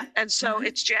 Yeah. And so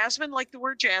it's Jasmine, like the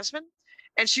word Jasmine,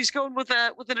 and she's going with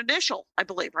an initial, I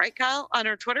believe, right, Kyle, on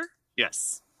her Twitter.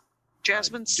 Yes.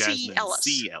 Jasmine C. Ellis.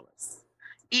 C. Ellis.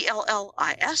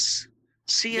 ELLIS.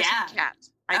 C is in cat.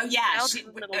 Oh, yeah.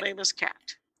 Her middle name is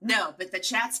Cat. No, but the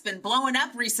chat's been blowing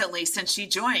up recently since she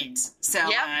joined. So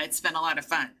it's been a lot of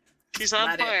fun. She's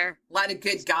on fire. A lot of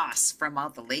good goss from all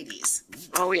the ladies.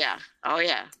 Oh, yeah.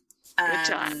 Good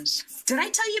times. Did I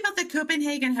tell you about the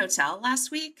Copenhagen Hotel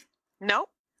last week? Nope.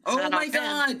 Oh my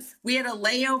God. We had a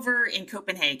layover in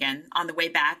Copenhagen on the way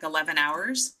back, 11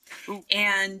 hours. Ooh.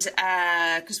 And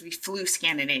because we flew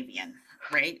Scandinavian,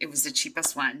 right? It was the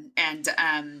cheapest one. And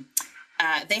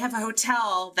they have a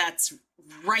hotel that's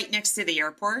right next to the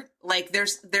airport. Like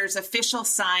there's official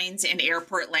signs in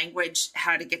airport language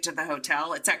how to get to the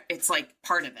hotel. It's like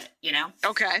part of it, you know?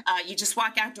 Okay. You just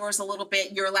walk outdoors a little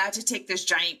bit. You're allowed to take this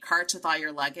giant carts with all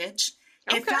your luggage.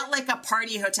 Okay. It felt like a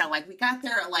party hotel. Like we got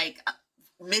there at like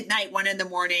midnight, 1 a.m.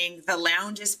 The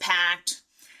lounge is packed,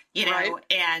 you know,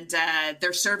 and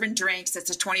they're serving drinks.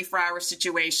 It's a 24-hour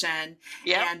situation.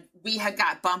 Yeah. And we had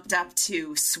got bumped up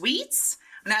to suites,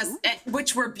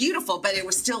 which were beautiful, but it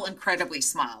was still incredibly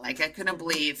small. Like I couldn't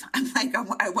believe. I'm like,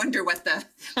 I wonder what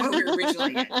we were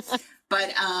originally in.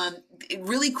 But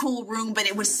really cool room, but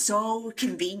it was so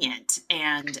convenient.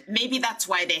 And maybe that's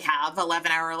why they have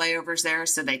 11-hour layovers there,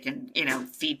 so they can, you know,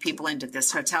 feed people into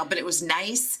this hotel. But it was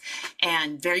nice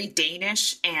and very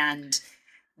Danish. And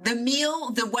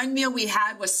the one meal we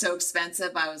had was so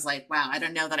expensive. I was like, wow, I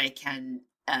don't know that I can.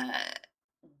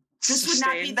 This would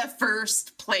not be the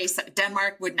first place.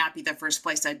 Denmark would not be the first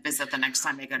place I'd visit the next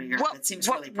time I go to Europe. It seems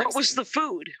really pricey. What was the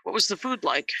food? What was the food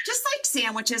like? Just like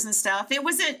sandwiches and stuff.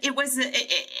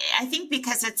 I think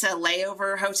because it's a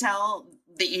layover hotel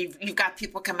that you've got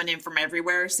people coming in from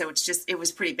everywhere. So it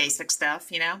was pretty basic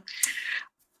stuff, you know?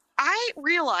 I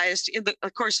realized in the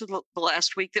course of the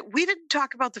last week that we didn't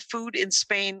talk about the food in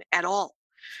Spain at all.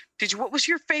 What was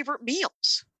your favorite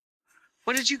meals?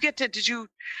 What did you get to, did you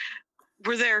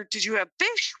have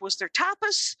fish? Was there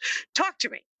tapas? Talk to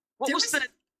me.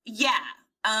 Yeah.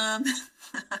 Yeah,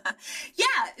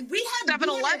 we had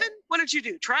 7-Eleven? What did you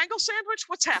do? Triangle sandwich?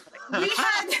 What's happening? We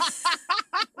had.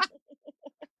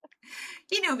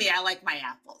 You know me, I like my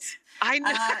apples. I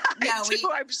know. No,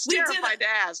 I'm terrified to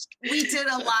ask. We did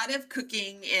a lot of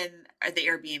cooking in the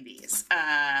Airbnbs,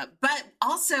 but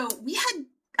also we had.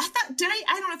 I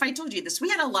don't know if I told you this. We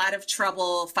had a lot of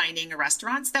trouble finding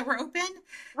restaurants that were open.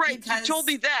 Right, you told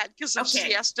me that because of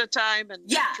siesta time and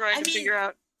trying to figure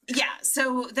out. Yeah,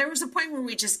 so there was a point where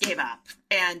we just gave up,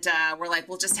 and we're like,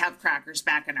 we'll just have crackers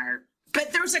back in our.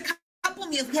 But there was a couple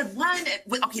meals. We had one.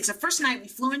 Okay, so first night we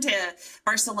flew into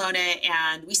Barcelona,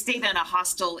 and we stayed in a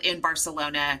hostel in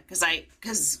Barcelona because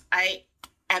I,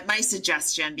 at my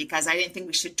suggestion, because I didn't think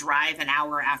we should drive an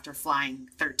hour after flying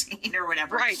 13 or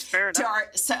whatever. Right, fair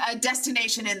enough. To a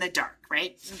destination in the dark,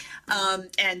 right?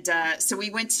 So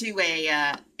we went to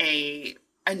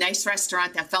a nice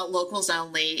restaurant that felt locals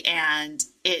only, and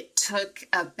it took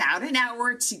about an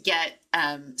hour to get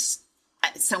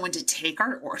someone to take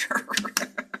our order.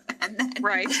 And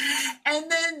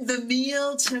then the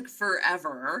meal took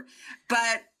forever,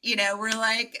 but we're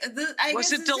like, I was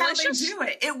guess it this is how delicious? they do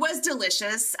it. It was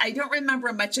delicious. I don't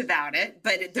remember much about it,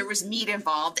 but there was meat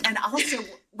involved, and also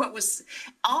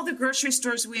all the grocery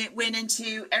stores we went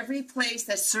into, every place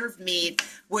that served meat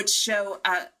would show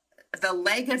the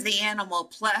leg of the animal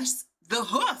plus the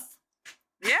hoof.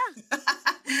 Yeah.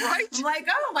 Right. I'm like,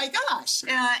 oh my gosh.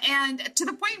 And to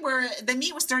the point where the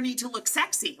meat was starting to look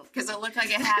sexy because it looked like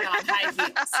it had on high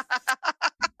heels.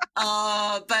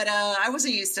 But I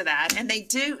wasn't used to that. And they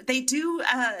do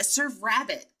serve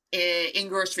rabbit in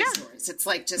grocery stores. It's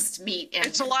like just meat. And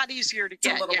it's a lot easier to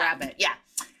get. A little rabbit. Yeah.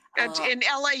 And in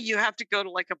LA, you have to go to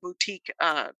like a boutique.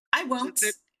 I won't.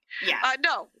 Yeah.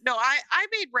 No. I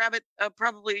made rabbit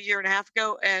probably a year and a half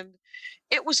ago, and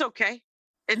it was okay.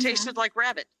 It tasted like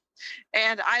rabbit.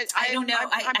 And I don't know.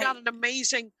 I'm not an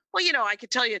amazing. Well, I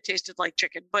could tell you it tasted like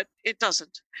chicken, but it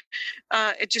doesn't.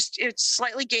 It's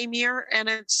slightly gamier, and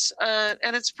it's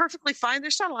perfectly fine.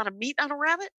 There's not a lot of meat on a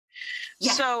rabbit.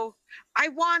 Yeah. So I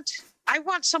want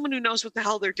someone who knows what the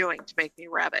hell they're doing to make me a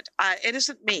rabbit. It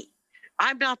isn't me.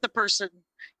 I'm not the person.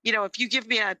 If you give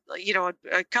me a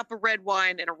cup of red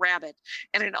wine and a rabbit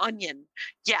and an onion,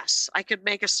 yes, I could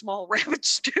make a small rabbit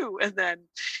stew, and then,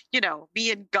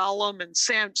 me and Gollum and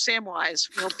Samwise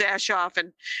will dash off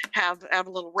and have a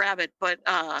little rabbit. But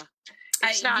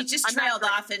it's not. You just trailed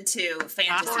off into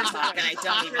fantasy talk, and I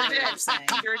don't even know what you're saying.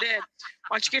 Sure did.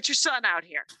 Why don't you get your son out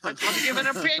here? I'll give an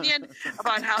opinion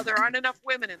about how there aren't enough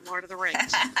women in Lord of the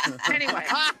Rings. Anyway.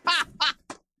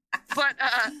 But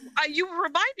you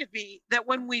reminded me that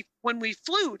when we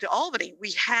flew to Albany,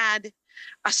 we had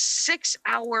a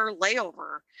 6-hour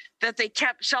layover that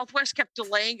Southwest kept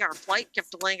delaying our flight,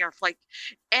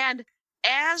 and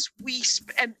as we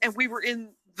we were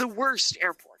in the worst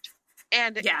airport,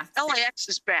 and LAX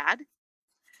is bad.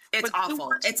 It's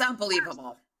awful. It's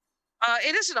unbelievable.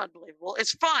 It isn't unbelievable.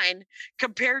 It's fine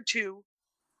compared to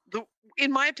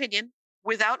in my opinion,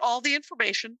 without all the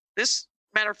information.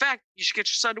 Matter of fact, you should get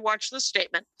your son to watch this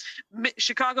statement.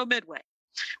 Chicago Midway,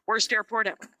 worst airport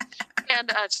ever.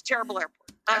 And it's a terrible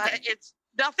airport. It's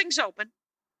nothing's open.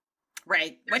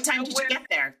 Right. What time did you get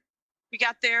there? We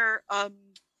got there, I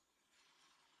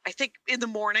think, in the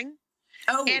morning.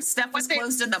 Oh, and stuff was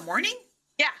closed in the morning?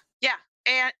 Yeah.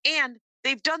 And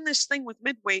they've done this thing with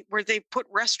Midway where they put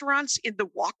restaurants in the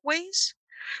walkways.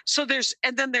 So there's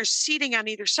seating on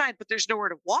either side, but there's nowhere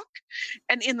to walk.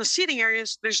 And in the seating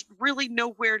areas, there's really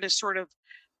nowhere to sort of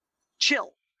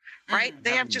chill, right?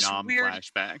 They have just weird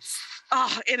flashbacks.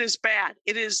 Oh, it is bad.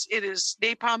 It is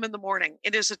napalm in the morning.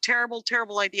 It is a terrible,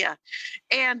 terrible idea.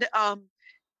 And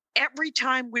every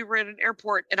time we were at an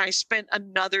airport and I spent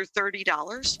another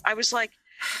 $30, I was like,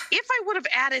 if I would have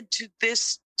added to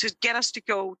this to get us to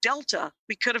go Delta,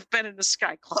 we could have been in the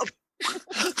Sky Club.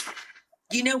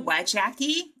 You know what,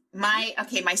 Jackie? My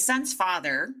son's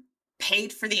father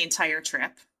paid for the entire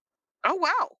trip. Oh,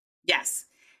 wow. Yes.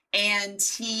 And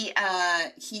he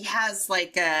has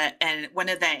like one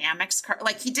of the Amex cards,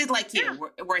 like he did like you,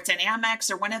 where it's an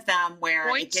Amex or one of them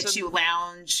where it gets you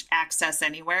lounge access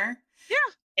anywhere. Yeah.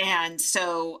 And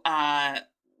so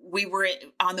we were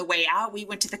on the way out. We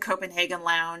went to the Copenhagen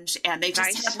Lounge, and they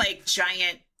just had like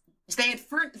giant.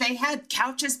 They had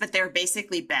couches, but they're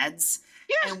basically beds.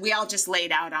 Yeah. And we all just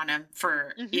laid out on them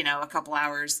for, a couple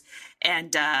hours,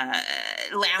 and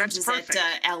lounges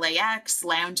at LAX,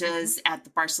 lounges at the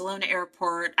Barcelona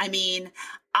airport. I mean,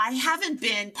 I haven't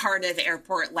been part of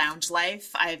airport lounge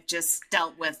life. I've just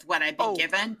dealt with what I've been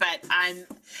given, but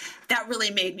that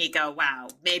really made me go, wow,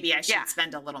 maybe I should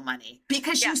spend a little money,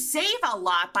 because you save a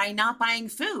lot by not buying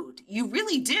food. You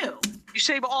really do. You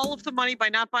save all of the money by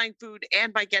not buying food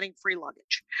and by getting free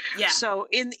luggage. Yeah. So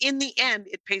in the end,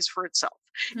 it pays for itself.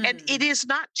 And it is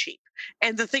not cheap.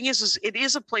 And the thing is it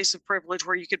is a place of privilege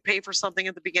where you could pay for something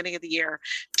at the beginning of the year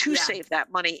to save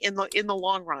that money in the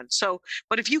long run. So,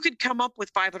 but if you could come up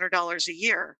with $500 a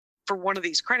year for one of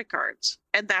these credit cards,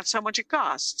 and that's how much it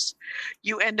costs,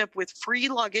 you end up with free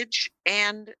luggage,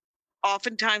 and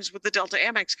oftentimes with the Delta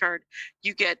Amex card,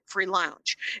 you get free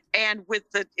lounge. And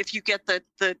if you get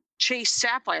the Chase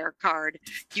Sapphire card,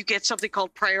 you get something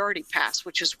called Priority Pass,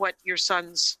 which is what your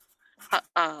son's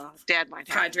dad might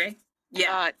have. Padre.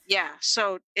 Yeah.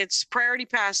 So it's Priority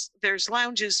Pass. There's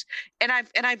lounges, and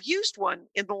I've used one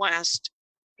in the last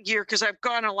year because I've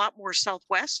gone a lot more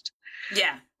Southwest.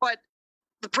 Yeah. But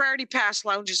the Priority Pass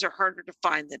lounges are harder to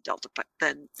find than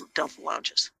Delta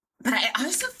lounges. But I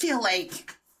also feel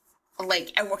like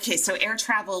okay, so air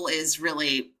travel is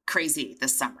really crazy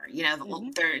this summer. You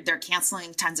know, they're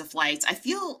canceling tons of flights. I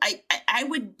feel I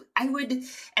would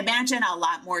imagine a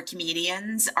lot more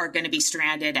comedians are going to be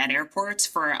stranded at airports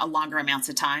for a longer amounts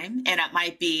of time, and it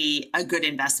might be a good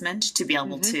investment to be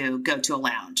able to go to a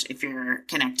lounge if you're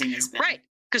connecting as big. Right,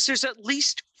 because there's at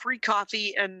least free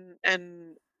coffee and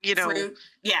you know,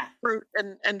 fruit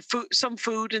and food, some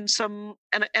food and some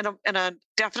and a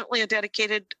definitely a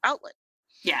dedicated outlet.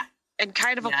 Yeah. And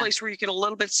kind of a place where you can a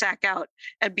little bit sack out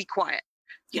and be quiet,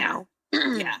 you know?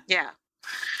 Yeah.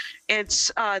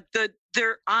 It's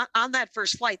they're on that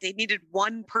first flight, they needed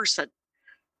one person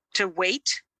to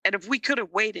wait. And if we could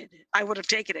have waited, I would have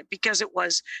taken it, because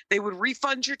they would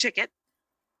refund your ticket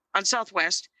on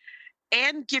Southwest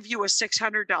and give you a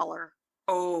 $600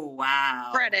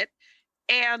 credit.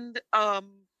 And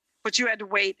but you had to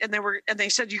wait, and they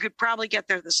said you could probably get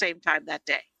there the same time that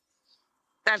day.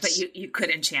 But you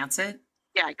couldn't chance it?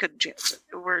 Yeah, I couldn't chance it.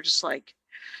 We're just like,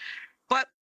 but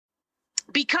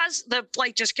because the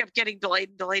flight just kept getting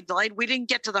delayed, we didn't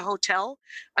get to the hotel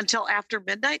until after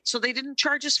midnight. So they didn't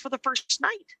charge us for the first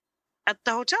night at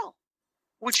the hotel,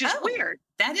 which is weird.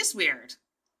 That is weird.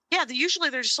 Yeah,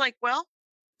 usually they're just like, well.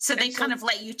 So they kind of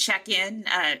let you check in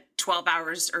 12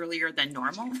 hours earlier than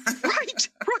normal? Right.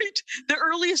 The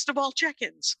earliest of all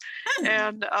check-ins.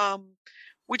 And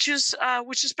which has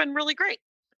been really great.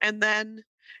 And then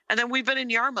we've been in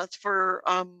Yarmouth for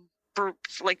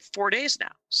like 4 days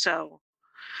now. So,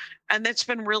 and it's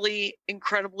been really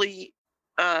incredibly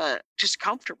just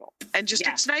comfortable, and just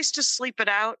it's nice to sleep it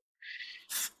out.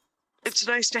 It's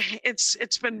nice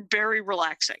it's been very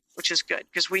relaxing, which is good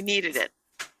because we needed it.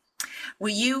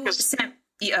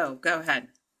 Well, go ahead.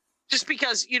 Just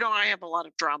because, you know, I have a lot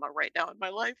of drama right now in my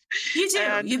life. You do.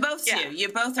 And, you both do. You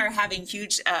both are having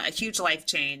a huge life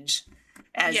change,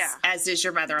 as is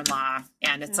your mother-in-law,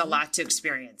 and it's a lot to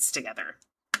experience together.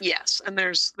 Yes, and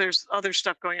there's other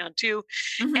stuff going on too,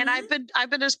 and I've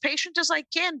been as patient as I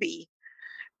can be,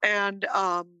 and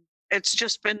it's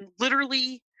just been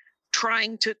literally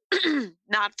trying to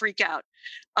not freak out.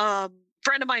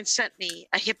 Friend of mine sent me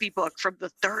a hippie book from the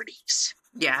 30s.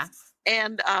 Yeah.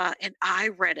 And I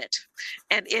read it,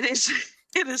 and it's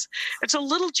a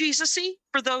little Jesus-y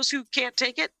for those who can't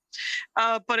take it,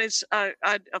 but it's a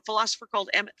philosopher called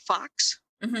Emmett Fox.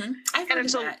 I've heard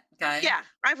of that guy. Yeah,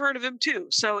 I've heard of him too.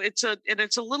 So it's a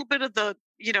little bit of the,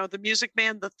 you know, the Music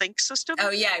Man, the Think system.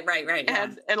 Oh yeah, right. Yeah.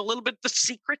 And a little bit The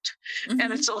Secret,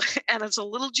 and it's a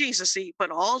little Jesus-y,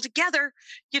 but all together,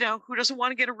 you know, who doesn't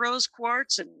want to get a rose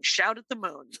quartz and shout at the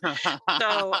moon?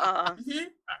 So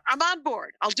I'm on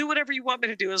board. I'll do whatever you want me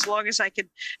to do as long as I can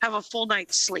have a full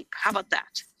night's sleep. How about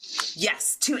that?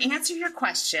 Yes. To answer your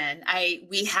question,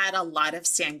 we had a lot of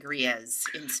sangrias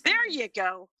in Spain. There you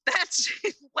go.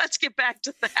 Let's get back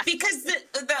to that. Because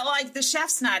the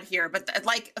chef's not here, but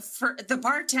for the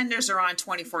bartenders are on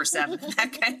 24/7 in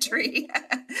that country.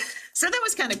 So that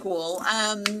was kind of cool.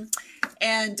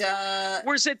 And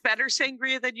was it better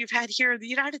sangria than you've had here in the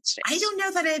United States? I don't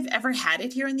know that I've ever had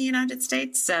it here in the United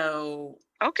States. So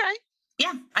okay.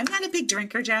 Yeah, I'm not a big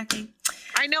drinker, Jackie.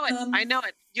 I know it. I know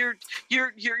it.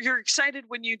 You're excited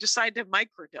when you decide to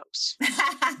microdose.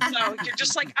 So you're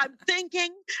just like, I'm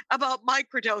thinking about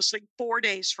microdosing 4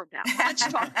 days from now. Let's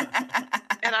talk.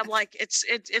 And I'm like, it's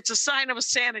a sign of a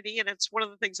sanity, and it's one of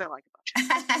the things I like about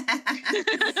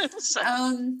you.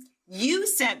 So. You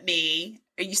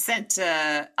sent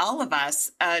all of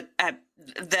us a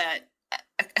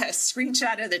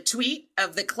screenshot of the tweet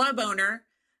of the club owner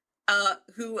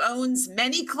who owns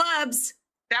many clubs.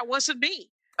 That wasn't me.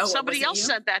 Oh, somebody else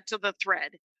sent that to the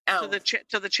thread.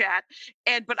 to the chat,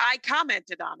 but I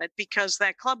commented on it because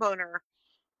that club owner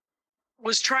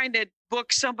was trying to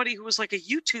book somebody who was like a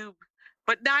YouTube,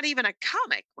 but not even a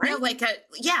comic, right? No, like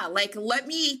let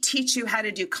me teach you how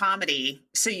to do comedy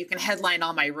so you can headline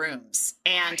all my rooms,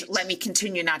 and let me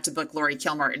continue not to book Lori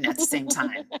Kilmartin at the same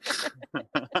time.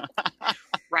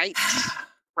 Right.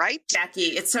 Right, Jackie,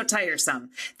 it's so tiresome.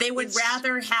 They would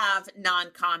rather have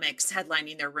non-comics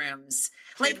headlining their rooms.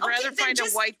 Like, they'd rather find a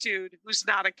white dude who's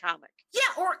not a comic. Yeah,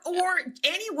 or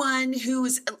anyone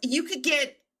you could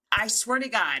get. I swear to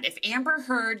God, if Amber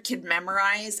Heard could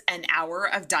memorize an hour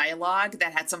of dialogue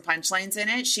that had some punchlines in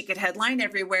it, she could headline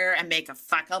everywhere and make a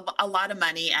lot of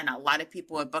money, and a lot of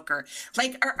people would book her.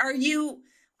 Like, are you?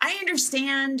 I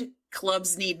understand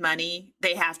clubs need money.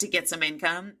 They have to get some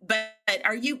income. But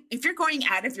if you're going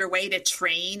out of your way to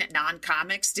train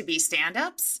non-comics to be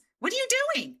stand-ups, what are you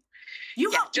doing? Why are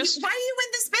you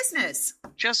in this business?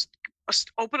 Just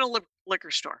open a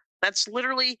liquor store. That's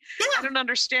literally, I don't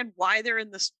understand why they're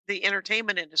in the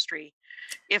entertainment industry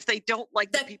if they don't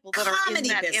like the people that are in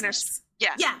that industry.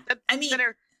 Yeah. That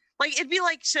are, like, it'd be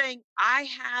like saying, I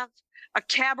have a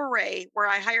cabaret where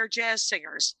I hire jazz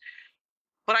singers,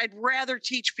 but I'd rather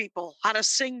teach people how to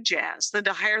sing jazz than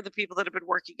to hire the people that have been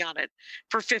working on it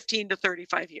for 15 to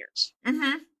 35 years.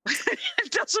 Mm-hmm.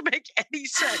 It doesn't make any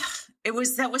sense.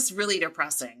 That was really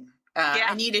depressing.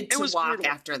 I needed to walk brutal.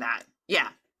 After that. Yeah.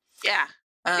 Yeah.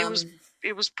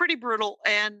 It was pretty brutal.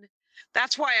 And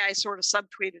that's why I sort of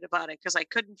subtweeted about it, because I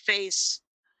couldn't face.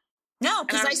 No,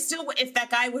 because if that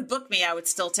guy would book me, I would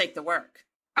still take the work.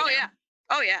 Yeah.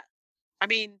 Oh, yeah. I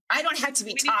mean, I don't have to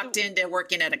be talked into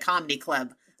working at a comedy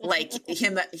club like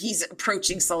him. He's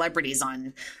approaching celebrities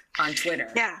on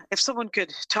Twitter. Yeah, if someone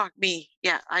could talk me,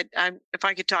 if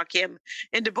I could talk him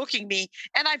into booking me,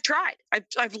 and I've tried.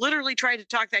 I've literally tried to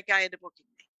talk that guy into booking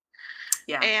me.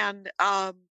 Yeah, and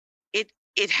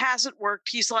it hasn't worked.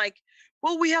 He's like,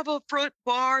 well, we have a front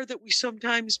bar that we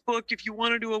sometimes book if you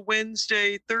want to do a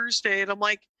Wednesday, Thursday, and I'm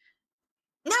like.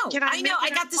 No, I know. I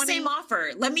got the same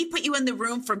offer. Let me put you in the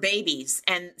room for babies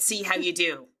and see how you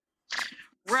do.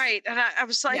 Right. And I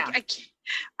was like,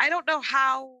 I don't know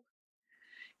how.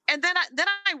 And then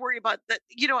I worry about that.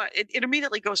 It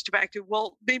immediately goes back to,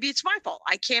 well, maybe it's my fault.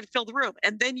 I can't fill the room.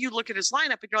 And then you look at his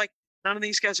lineup and you're like, none of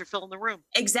these guys are filling the room.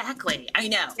 Exactly. I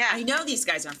know. Yeah. I know these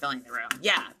guys aren't filling the room.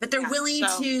 Yeah. But they're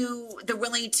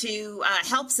willing to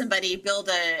help somebody build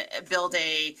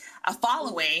a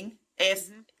following if,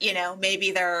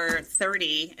 maybe they're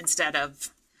 30 instead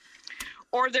of.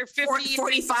 Or they're 50.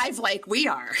 45 like we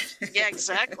are. Yeah,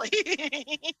 exactly.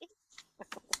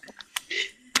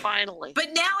 Finally. But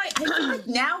now I feel like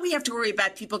now we have to worry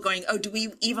about people going, oh, do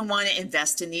we even want to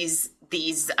invest in these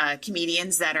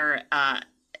comedians that are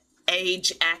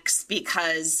age X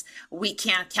because we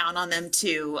can't count on them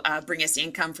to bring us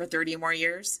income for 30 more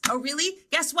years? Oh, really?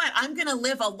 Guess what? I'm going to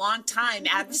live a long time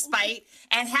out of spite,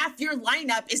 and half your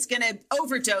lineup is going to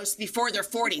overdose before they're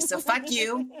 40. So fuck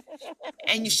you.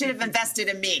 And you should have invested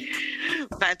in me.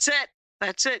 That's it.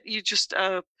 You just,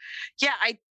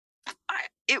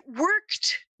 it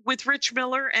worked with Rich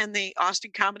Miller and the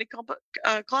Austin Comedy Club.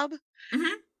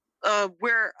 Mm-hmm.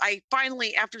 Where I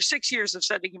finally, after 6 years of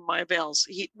sending him my avails,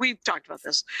 we've talked about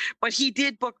this, but he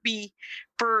did book me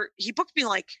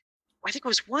like, I think it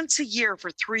was once a year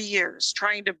for 3 years,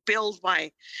 trying to build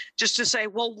just to say,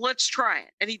 well, let's try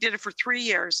it. And he did it for 3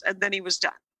 years, and then he was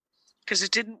done because it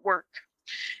didn't work.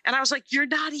 And I was like, you're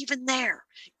not even there.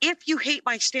 If you hate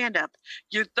my stand-up,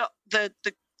 the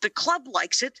club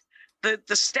likes it.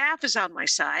 The staff is on my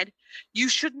side.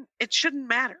 It shouldn't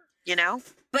matter.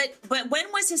 But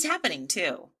when was this happening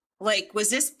too? Like, was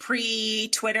this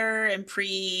pre-Twitter and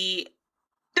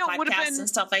pre-podcasts and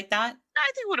stuff like that?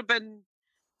 I think it would have been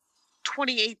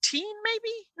 2018,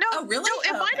 maybe. No, oh really? No,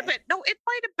 it might have been. No, it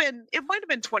might have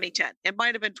been 2010. It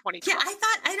might have been 2012. Yeah,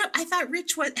 I thought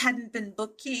Rich hadn't been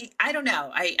booking. I don't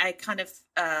know. I kind of.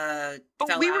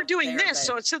 But we were doing this,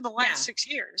 so it's in the last 6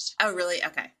 years. Oh really?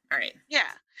 Okay. All right.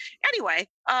 Yeah. Anyway,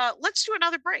 let's do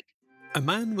another break. A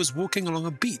man was walking along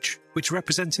a beach which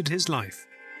represented his life.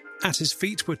 At his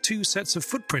feet were 2 sets of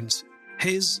footprints,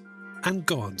 his and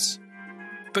God's.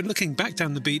 But looking back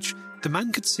down the beach, the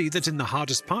man could see that in the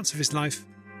hardest parts of his life,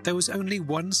 there was only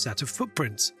 1 set of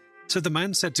footprints. So the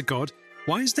man said to God,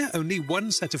 "Why is there only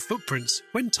 1 set of footprints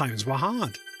when times were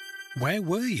hard? Where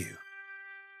were you?"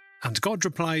 And God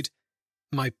replied,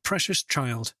 "My precious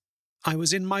child, I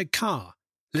was in my car,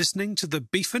 listening to the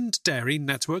Beef and Dairy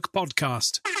Network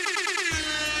podcast."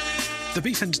 The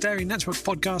Beef and Dairy Network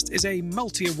podcast is a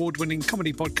multi-award-winning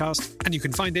comedy podcast, and you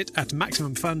can find it at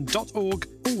MaximumFun.org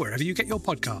or wherever you get your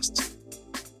podcasts.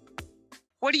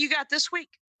 What do you got this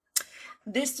week?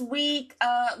 This week,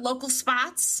 local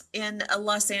spots in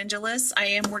Los Angeles. I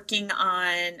am working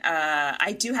on,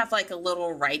 I do have like a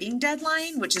little writing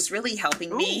deadline, which is really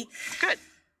helping me. Good.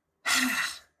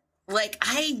 Like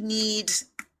I need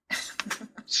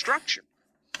Structure.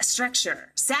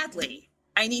 structure. Sadly,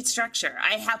 I need structure.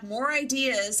 I have more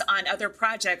ideas on other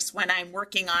projects when I'm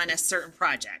working on a certain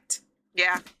project.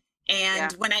 Yeah.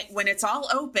 And when it's all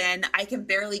open, I can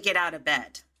barely get out of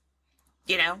bed,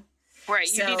 you know? Right.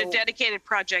 You need a dedicated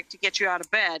project to get you out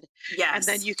of bed. Yes. And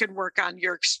then you can work on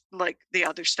your, like the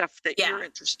other stuff that you're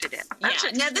interested in.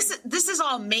 That's Now this is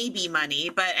all maybe money,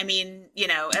 but I mean, you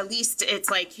know, at least it's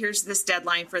like, here's this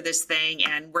deadline for this thing.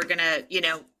 And we're going to, you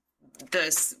know,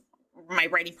 my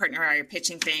writing partner and I are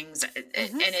pitching things, and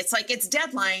it's like, it's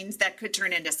deadlines that could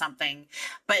turn into something,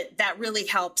 but that really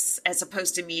helps as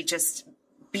opposed to me just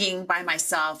being by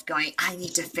myself going, I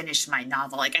need to finish my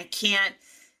novel. Like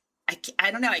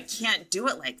I don't know. I can't do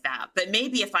it like that, but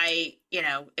maybe if I, you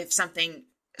know, if something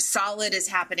solid is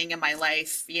happening in my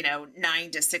life, you know,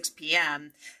 9 to 6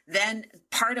 p.m., then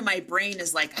part of my brain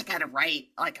is like, I got to write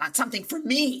like on something for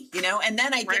me, you know, and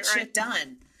then I get shit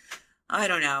done. I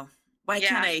don't know. Why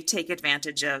can't I take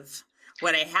advantage of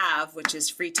what I have, which is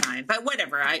free time? But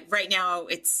whatever. Right now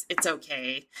it's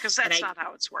okay. Because that's not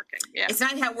how it's working. Yeah. It's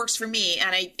not how it works for me.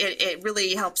 And it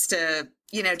really helps to,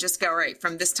 you know, just go right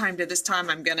from this time to this time.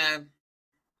 I'm going to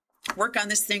work on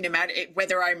this thing no matter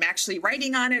whether I'm actually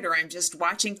writing on it or I'm just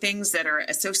watching things that are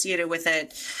associated with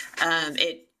it.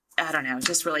 I don't know, it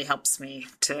just really helps me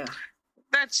to.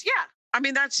 That's, yeah. I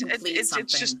mean, that's,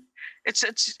 it's just,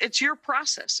 it's your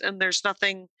process, and there's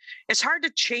nothing, it's hard to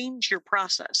change your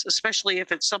process, especially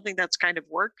if it's something that's kind of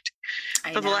worked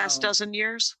for the last dozen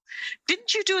years.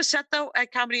 Didn't you do a set though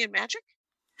at Comedy and Magic?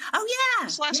 Oh yeah.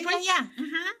 Last week? Yeah.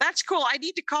 Mm-hmm. That's cool. I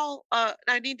need to call,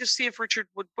 I need to see if Richard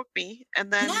would book me,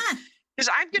 and then, because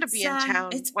I'm going to be in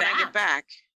town when I get back.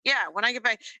 Yeah, when I get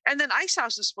back. And then Ice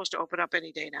House is supposed to open up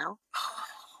any day now.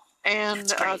 And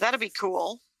that'll be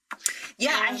cool.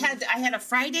 Yeah, I had a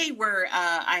Friday where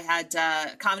I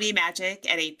had Comedy Magic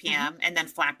at 8 p.m. and then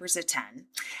Flappers at 10.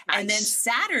 Nice. And then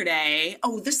Saturday,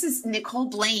 this is Nicole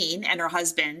Blaine and her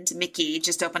husband, Mickey,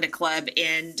 just opened a club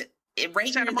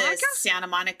right near the Santa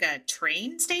Monica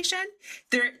train station.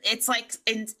 It's like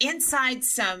inside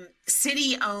some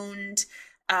city-owned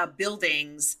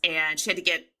buildings, and she had to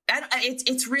get.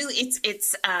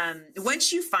 It's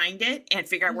once you find it and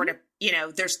figure out where to, you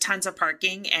know, there's tons of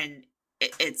parking, and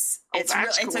it's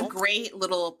a great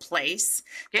little place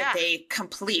that they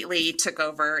completely took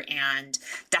over and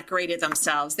decorated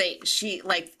themselves. She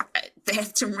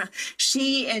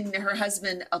and her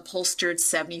husband upholstered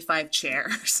 75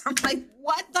 chairs. I'm like,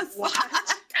 what the fuck?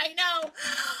 I know.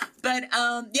 But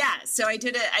so I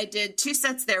did 2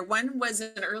 sets there. One was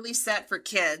an early set for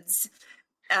kids.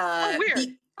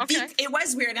 Weird. Okay. It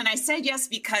was weird, and I said yes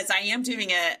because I am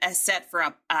doing a set for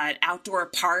an outdoor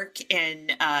park in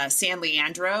San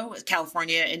Leandro,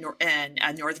 California, in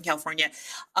Northern California,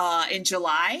 in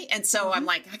July. And so I'm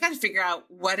like, I got to figure out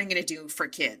what I'm going to do for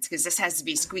kids because this has to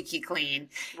be squeaky clean.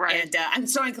 Right. And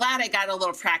I'm glad I got a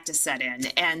little practice set in.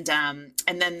 And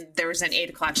then there was an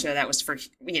 8 o'clock show that was for,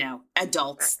 you know,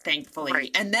 adults, thankfully. Right.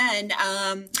 And then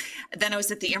I was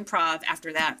at the Improv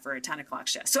after that for a 10 o'clock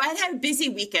show. So I had a busy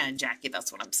weekend, Jackie.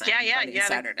 That's what I'm saying. Yeah.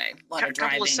 Saturday. A lot of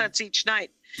driving. Couple of sets each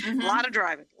night. A lot of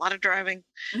driving.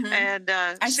 And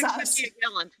 650 a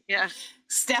gallon. Yeah.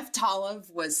 Steph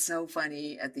Tolliv was so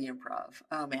funny at the Improv.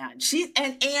 Oh man. She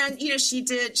you know,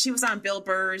 she was on Bill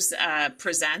Burr's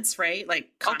Presents, right?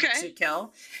 Like Comics Who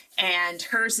Kill. And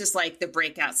hers is like the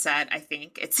breakout set, I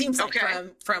think. It seems like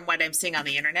from what I'm seeing on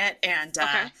the internet. And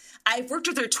I've worked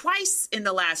with her twice in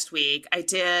the last week.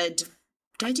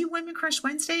 Did I do Women Crush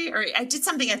Wednesday? Or I did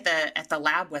something at the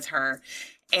lab with her.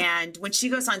 And when she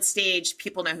goes on stage,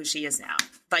 people know who she is now.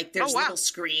 Like there's little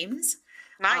screams.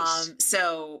 Nice.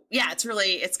 So yeah,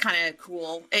 it's kind of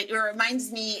cool. It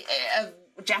reminds me of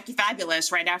Jackie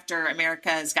Fabulous right after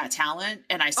America's Got Talent.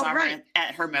 And I saw her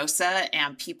at Hermosa,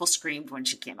 and people screamed when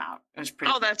she came out. It was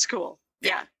pretty cool. That's cool.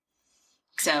 Yeah.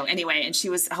 So anyway, and she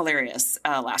was hilarious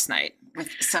last night with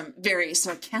some very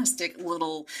sarcastic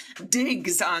little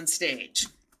digs on stage.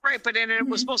 Right, but it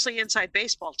was mostly inside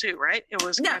baseball too, right? It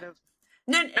was kind of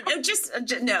no.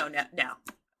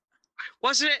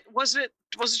 Wasn't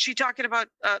she talking about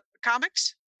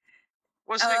comics?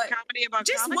 Was it a comedy about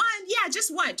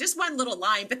comics? Just one little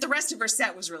line, but the rest of her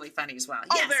set was really funny as well.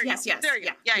 Yes. There you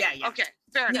go. Yeah. Okay,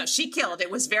 fair enough. No, she killed.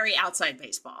 It was very outside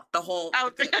baseball. The whole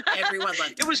everyone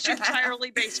loved it. It was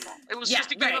entirely baseball. It was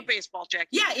just a game of baseball, Jackie.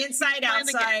 Yeah, inside,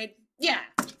 outside. Yeah.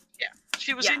 She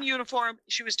She was in uniform.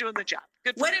 She was doing the job.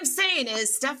 Good. What I'm saying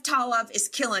is Steph Talov is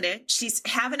killing it. She's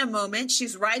having a moment.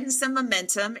 She's riding some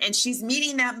momentum, and she's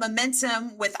meeting that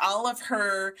momentum with all of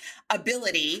her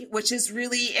ability, which is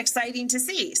really exciting to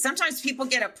see. Sometimes people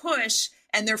get a push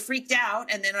and they're freaked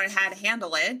out and they don't know how to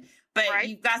handle it. But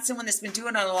you've got someone that's been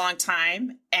doing it a long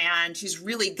time, and she's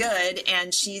really good,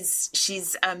 and she's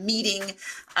meeting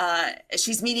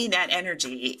that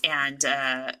energy, and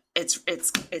it's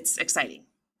exciting.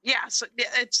 Yeah, so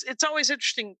it's always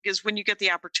interesting is when you get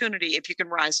the opportunity, if you can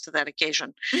rise to that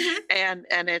occasion, and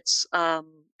it's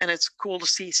cool to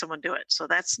see someone do it. So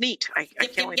that's neat. I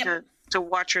can't wait to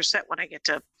watch her set when I get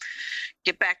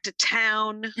back to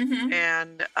town,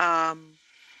 and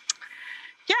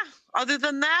other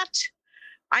than that,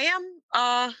 I'm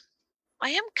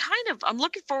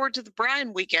looking forward to the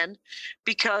Brian weekend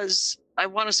because I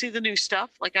want to see the new stuff.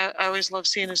 Like I always love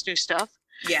seeing his new stuff.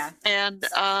 Yeah. And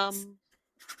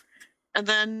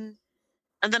then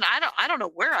I don't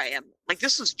know where I am. Like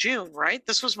this is June, right?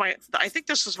 I think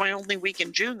this was my only week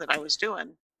in June that I was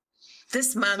doing.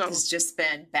 This month has just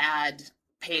been bad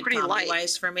paid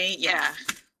comedy-wise for me. Yeah.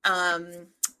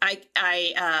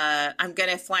 I'm going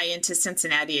to fly into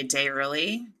Cincinnati a day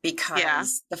early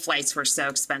because the flights were so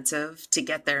expensive to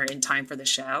get there in time for the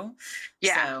show.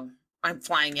 Yeah. So I'm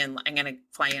flying in. I'm going to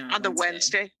fly in on the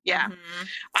Wednesday. Yeah.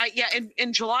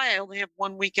 In July, I only have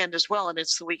one weekend as well. And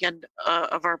it's the weekend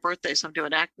of our birthdays. I'm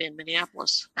doing Acme in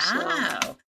Minneapolis.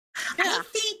 Oh.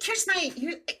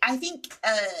 I think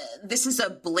this is a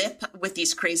blip with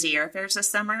these crazy airfares this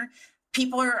summer.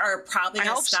 People are probably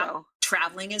going to stop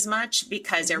traveling as much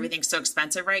because everything's so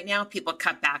expensive right now. People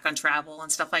cut back on travel and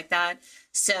stuff like that.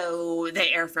 So the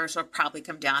airfares will probably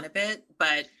come down a bit.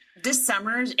 But this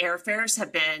summer's airfares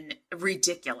have been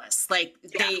ridiculous. Like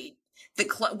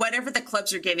whatever the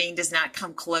clubs are giving does not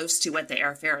come close to what the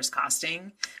airfare is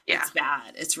costing. Yeah. It's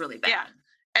bad. It's really bad. Yeah.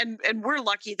 And we're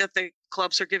lucky that the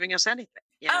clubs are giving us anything.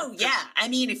 You know? Oh yeah. I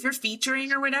mean, if you're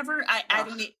featuring or whatever,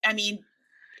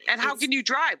 and how can you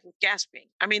drive with gas being?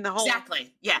 I mean, the whole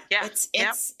Yeah.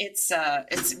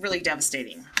 It's really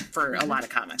devastating for a lot of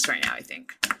comics right now, I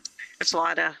think. It's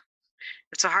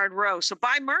a hard row. So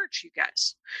buy merch, you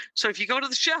guys. So if you go to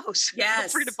the shows, feel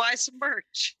free to buy some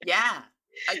merch. Yeah.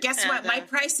 Guess what? My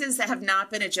prices have not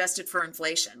been adjusted for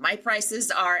inflation. My prices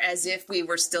are as if we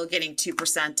were still getting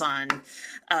 2% on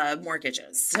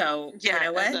mortgages. So you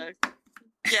know what?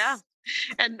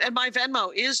 And my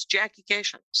Venmo is Jackie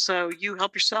Cation. So you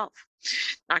help yourself.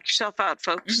 Knock yourself out,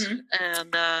 folks.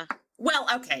 And well,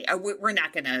 okay, we're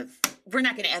not gonna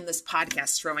end this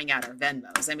podcast throwing out our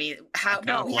Venmos. I mean,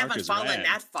 we haven't fallen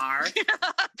that far.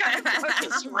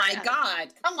 Oh my God!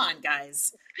 Come on,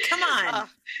 guys! Come on!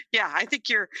 I think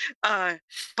you're.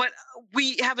 But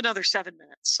we have another 7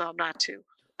 minutes, so I'm not too.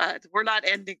 We're not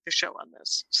ending the show on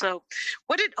this. So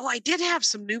I did have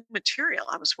some new material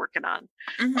I was working on.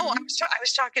 I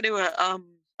was talking to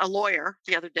a lawyer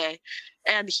the other day,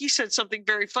 and he said something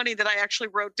very funny that I actually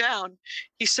wrote down.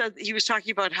 He said he was talking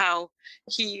about how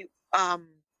he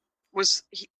was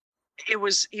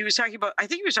talking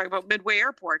about Midway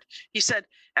Airport. He said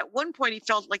at one point he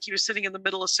felt like he was sitting in the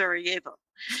middle of Sarajevo.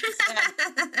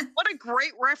 What a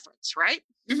great reference, right?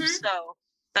 So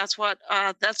that's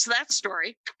that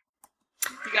story.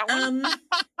 You got one?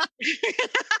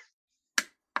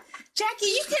 Jackie,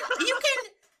 you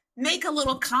can make a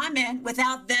little comment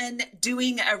without then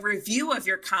doing a review of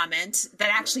your comment that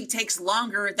actually takes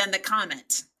longer than the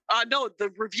comment. No, the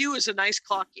review is a nice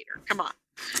clock eater. Come on.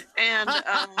 And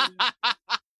I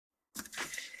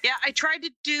tried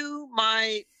to do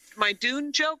my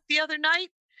Dune joke the other night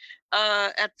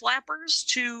at Flappers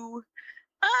to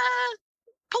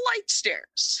polite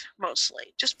stares,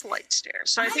 mostly just polite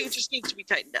stares. So I think it just needs to be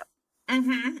tightened up. I've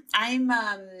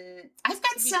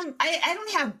got some, I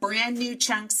don't have brand new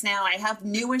chunks now. I have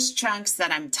newish chunks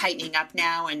that I'm tightening up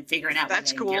now and figuring out what I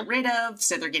can get rid of.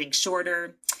 So they're getting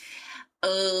shorter.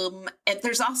 And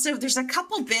there's a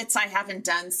couple bits I haven't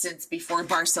done since before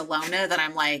Barcelona that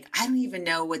I'm like, I don't even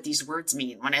know what these words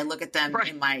mean. When I look at them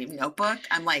in my notebook,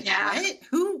 I'm like,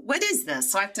 what is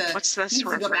this? So I have to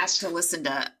go back to listen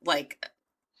to like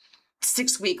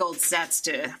 6-week-old sets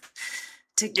to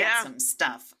get some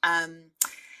stuff. I'm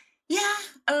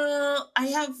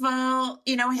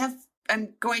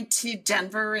going to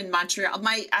Denver and Montreal.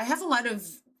 I have a lot of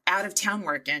out of town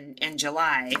work in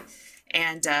July.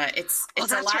 And it's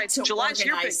a lot to July's organize.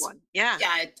 Your big one. Yeah,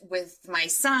 with my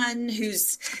son,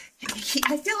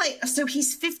 I feel like, so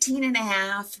he's 15 and a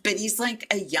half, but he's like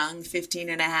a young 15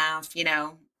 and a half, you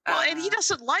know. Well, and he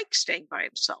doesn't like staying by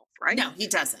himself, right? No, he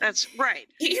doesn't. That's right.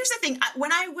 Here's the thing.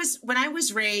 When I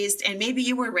was raised, and maybe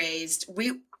you were raised,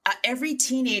 every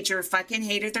teenager fucking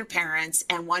hated their parents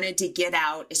and wanted to get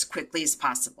out as quickly as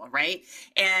possible, right?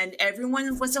 And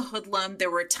everyone was a hoodlum.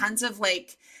 There were tons of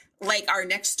like our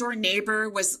next door neighbor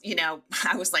was,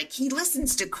 I was like, he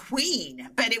listens to Queen,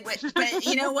 but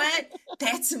you know what? They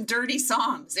had some dirty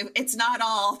songs. It's not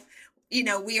all,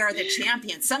 we are the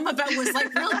champions. Some of it was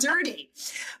like real dirty,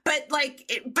 but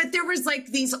but there was like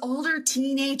these older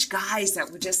teenage guys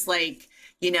that were just like,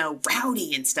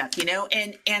 rowdy and stuff,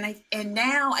 and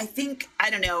now I think,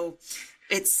 I don't know,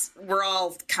 we're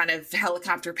all kind of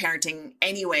helicopter parenting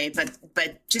anyway,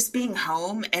 but just being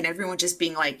home and everyone just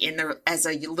being like as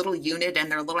a little unit in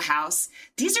their little house.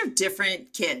 These are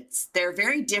different kids. They're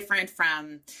very different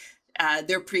from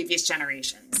their previous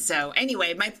generations. So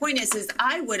anyway, my point is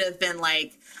I would have been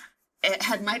like,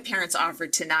 had my parents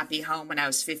offered to not be home when I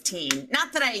was 15,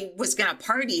 not that I was going to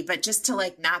party, but just to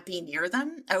like not be near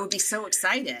them, I would be so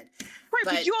excited. Right,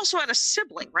 but you also had a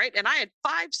sibling, right? And I had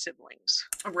 5 siblings.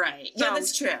 Right. So, yeah,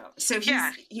 that's true. So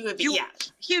he would be,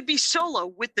 he would be solo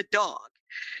with the dog.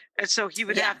 And so he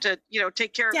would have to,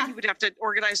 take care of, he would have to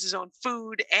organize his own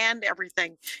food and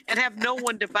everything and have no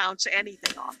one to bounce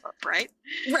anything off of, right?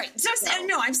 Right. So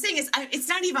no, I'm saying it's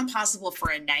not even possible for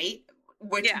a night.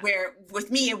 Where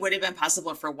with me, it would have been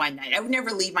possible for one night. I would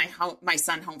never leave my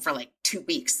son home for like 2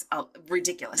 weeks. Oh,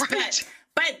 ridiculous. Right.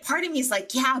 But part of me is like,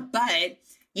 but,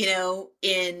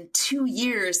 in 2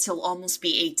 years, he'll almost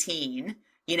be 18,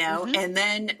 and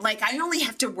then like, I only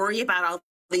have to worry about all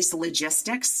these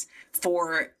logistics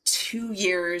for 2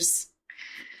 years,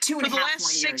 2.5 more years. For the last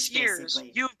 6 years,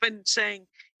 basically. You've been saying,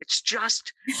 it's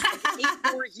just 8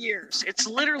 more years. It's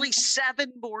literally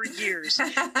 7 more years.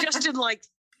 Just in like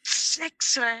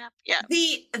 6.5. Yeah.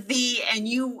 And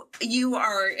you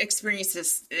are experiencing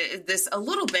this a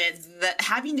little bit, that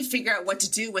having to figure out what to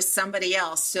do with somebody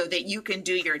else so that you can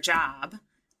do your job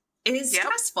is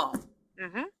stressful.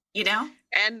 Mm-hmm.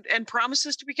 And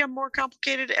promises to become more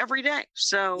complicated every day.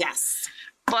 So yes,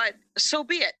 but so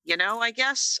be it, I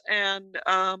guess. And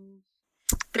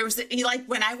there was like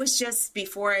when I was just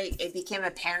before I became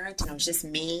a parent and it was just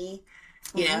me.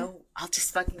 I'll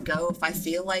just fucking go if I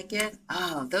feel like it.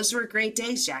 Oh, those were great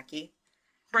days, Jackie.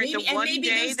 Right, maybe, the one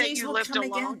day that you lived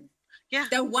alone. Again. Yeah.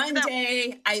 The one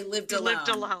day I lived alone. Lived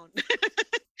alone.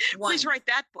 Please write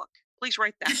that book. Please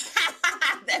write that.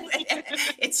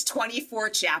 It's 24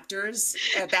 chapters,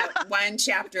 about one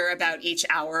chapter about each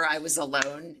hour I was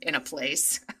alone in a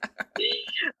place.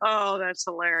 Oh, that's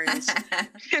hilarious.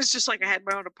 It's just like I had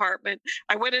my own apartment.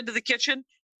 I went into the kitchen.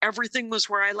 Everything was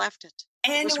where I left it.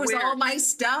 And it was all my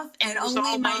stuff and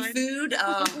only my food.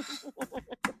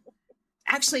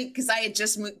 Actually, because I had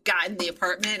just gotten the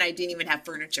apartment, I didn't even have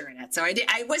furniture in it. So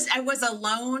I was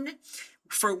alone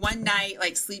for one night,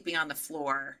 like sleeping on the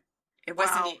floor. It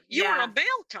wasn't. Wow. You were a Bale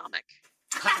comic.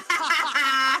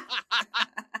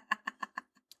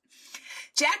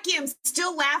 Jackie, I'm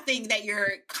still laughing that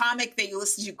your comic that you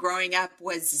listened to growing up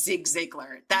was Zig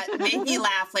Ziglar. That made me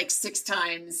laugh like 6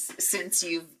 times since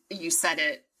you said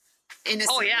it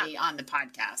innocently on the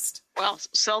podcast. Well,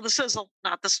 sell the sizzle,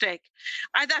 not the steak.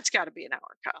 That's got to be an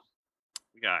hour, Kyle.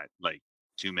 We got like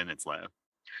 2 minutes left.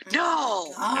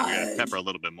 No. And we're gonna pepper a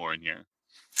little bit more in here.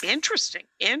 Interesting.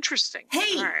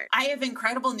 Hey, right. I have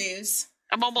incredible news.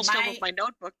 I'm almost done with my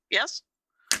notebook. Yes?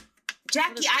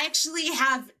 Jackie, I actually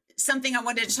have something I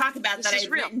wanted to talk about that I've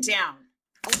written down.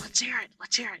 Oh, let's hear it.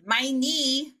 My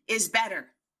knee is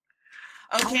better.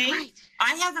 Okay. Oh, right.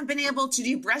 I haven't been able to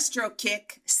do breaststroke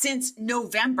kick since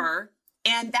November.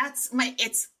 And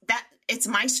it's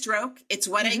my stroke. It's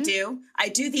what I do. I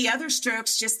do the other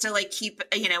strokes just to like keep,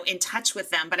 in touch with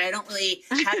them, but I don't really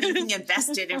have anything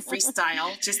invested in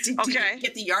freestyle just to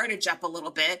get the yardage up a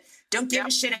little bit. Don't give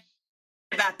a shit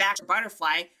about back or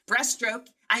butterfly. Breaststroke,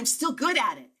 I'm still good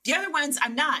at it. The other ones,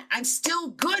 I'm not. I'm still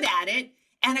good at it.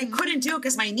 And I couldn't do it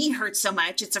because my knee hurts so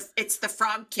much. It's the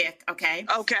frog kick. Okay.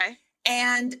 Okay.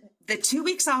 And the 2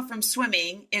 weeks off from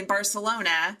swimming in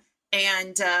Barcelona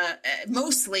and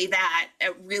mostly that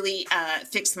really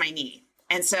fixed my knee.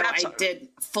 And so I did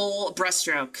full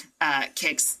breaststroke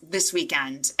kicks this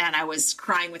weekend, and I was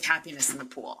crying with happiness in the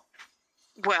pool.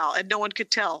 Well, and no one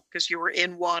could tell because you were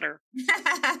in water.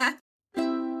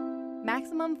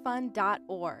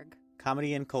 MaximumFun.org.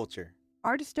 Comedy and culture.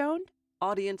 Artist owned.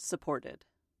 Audience supported.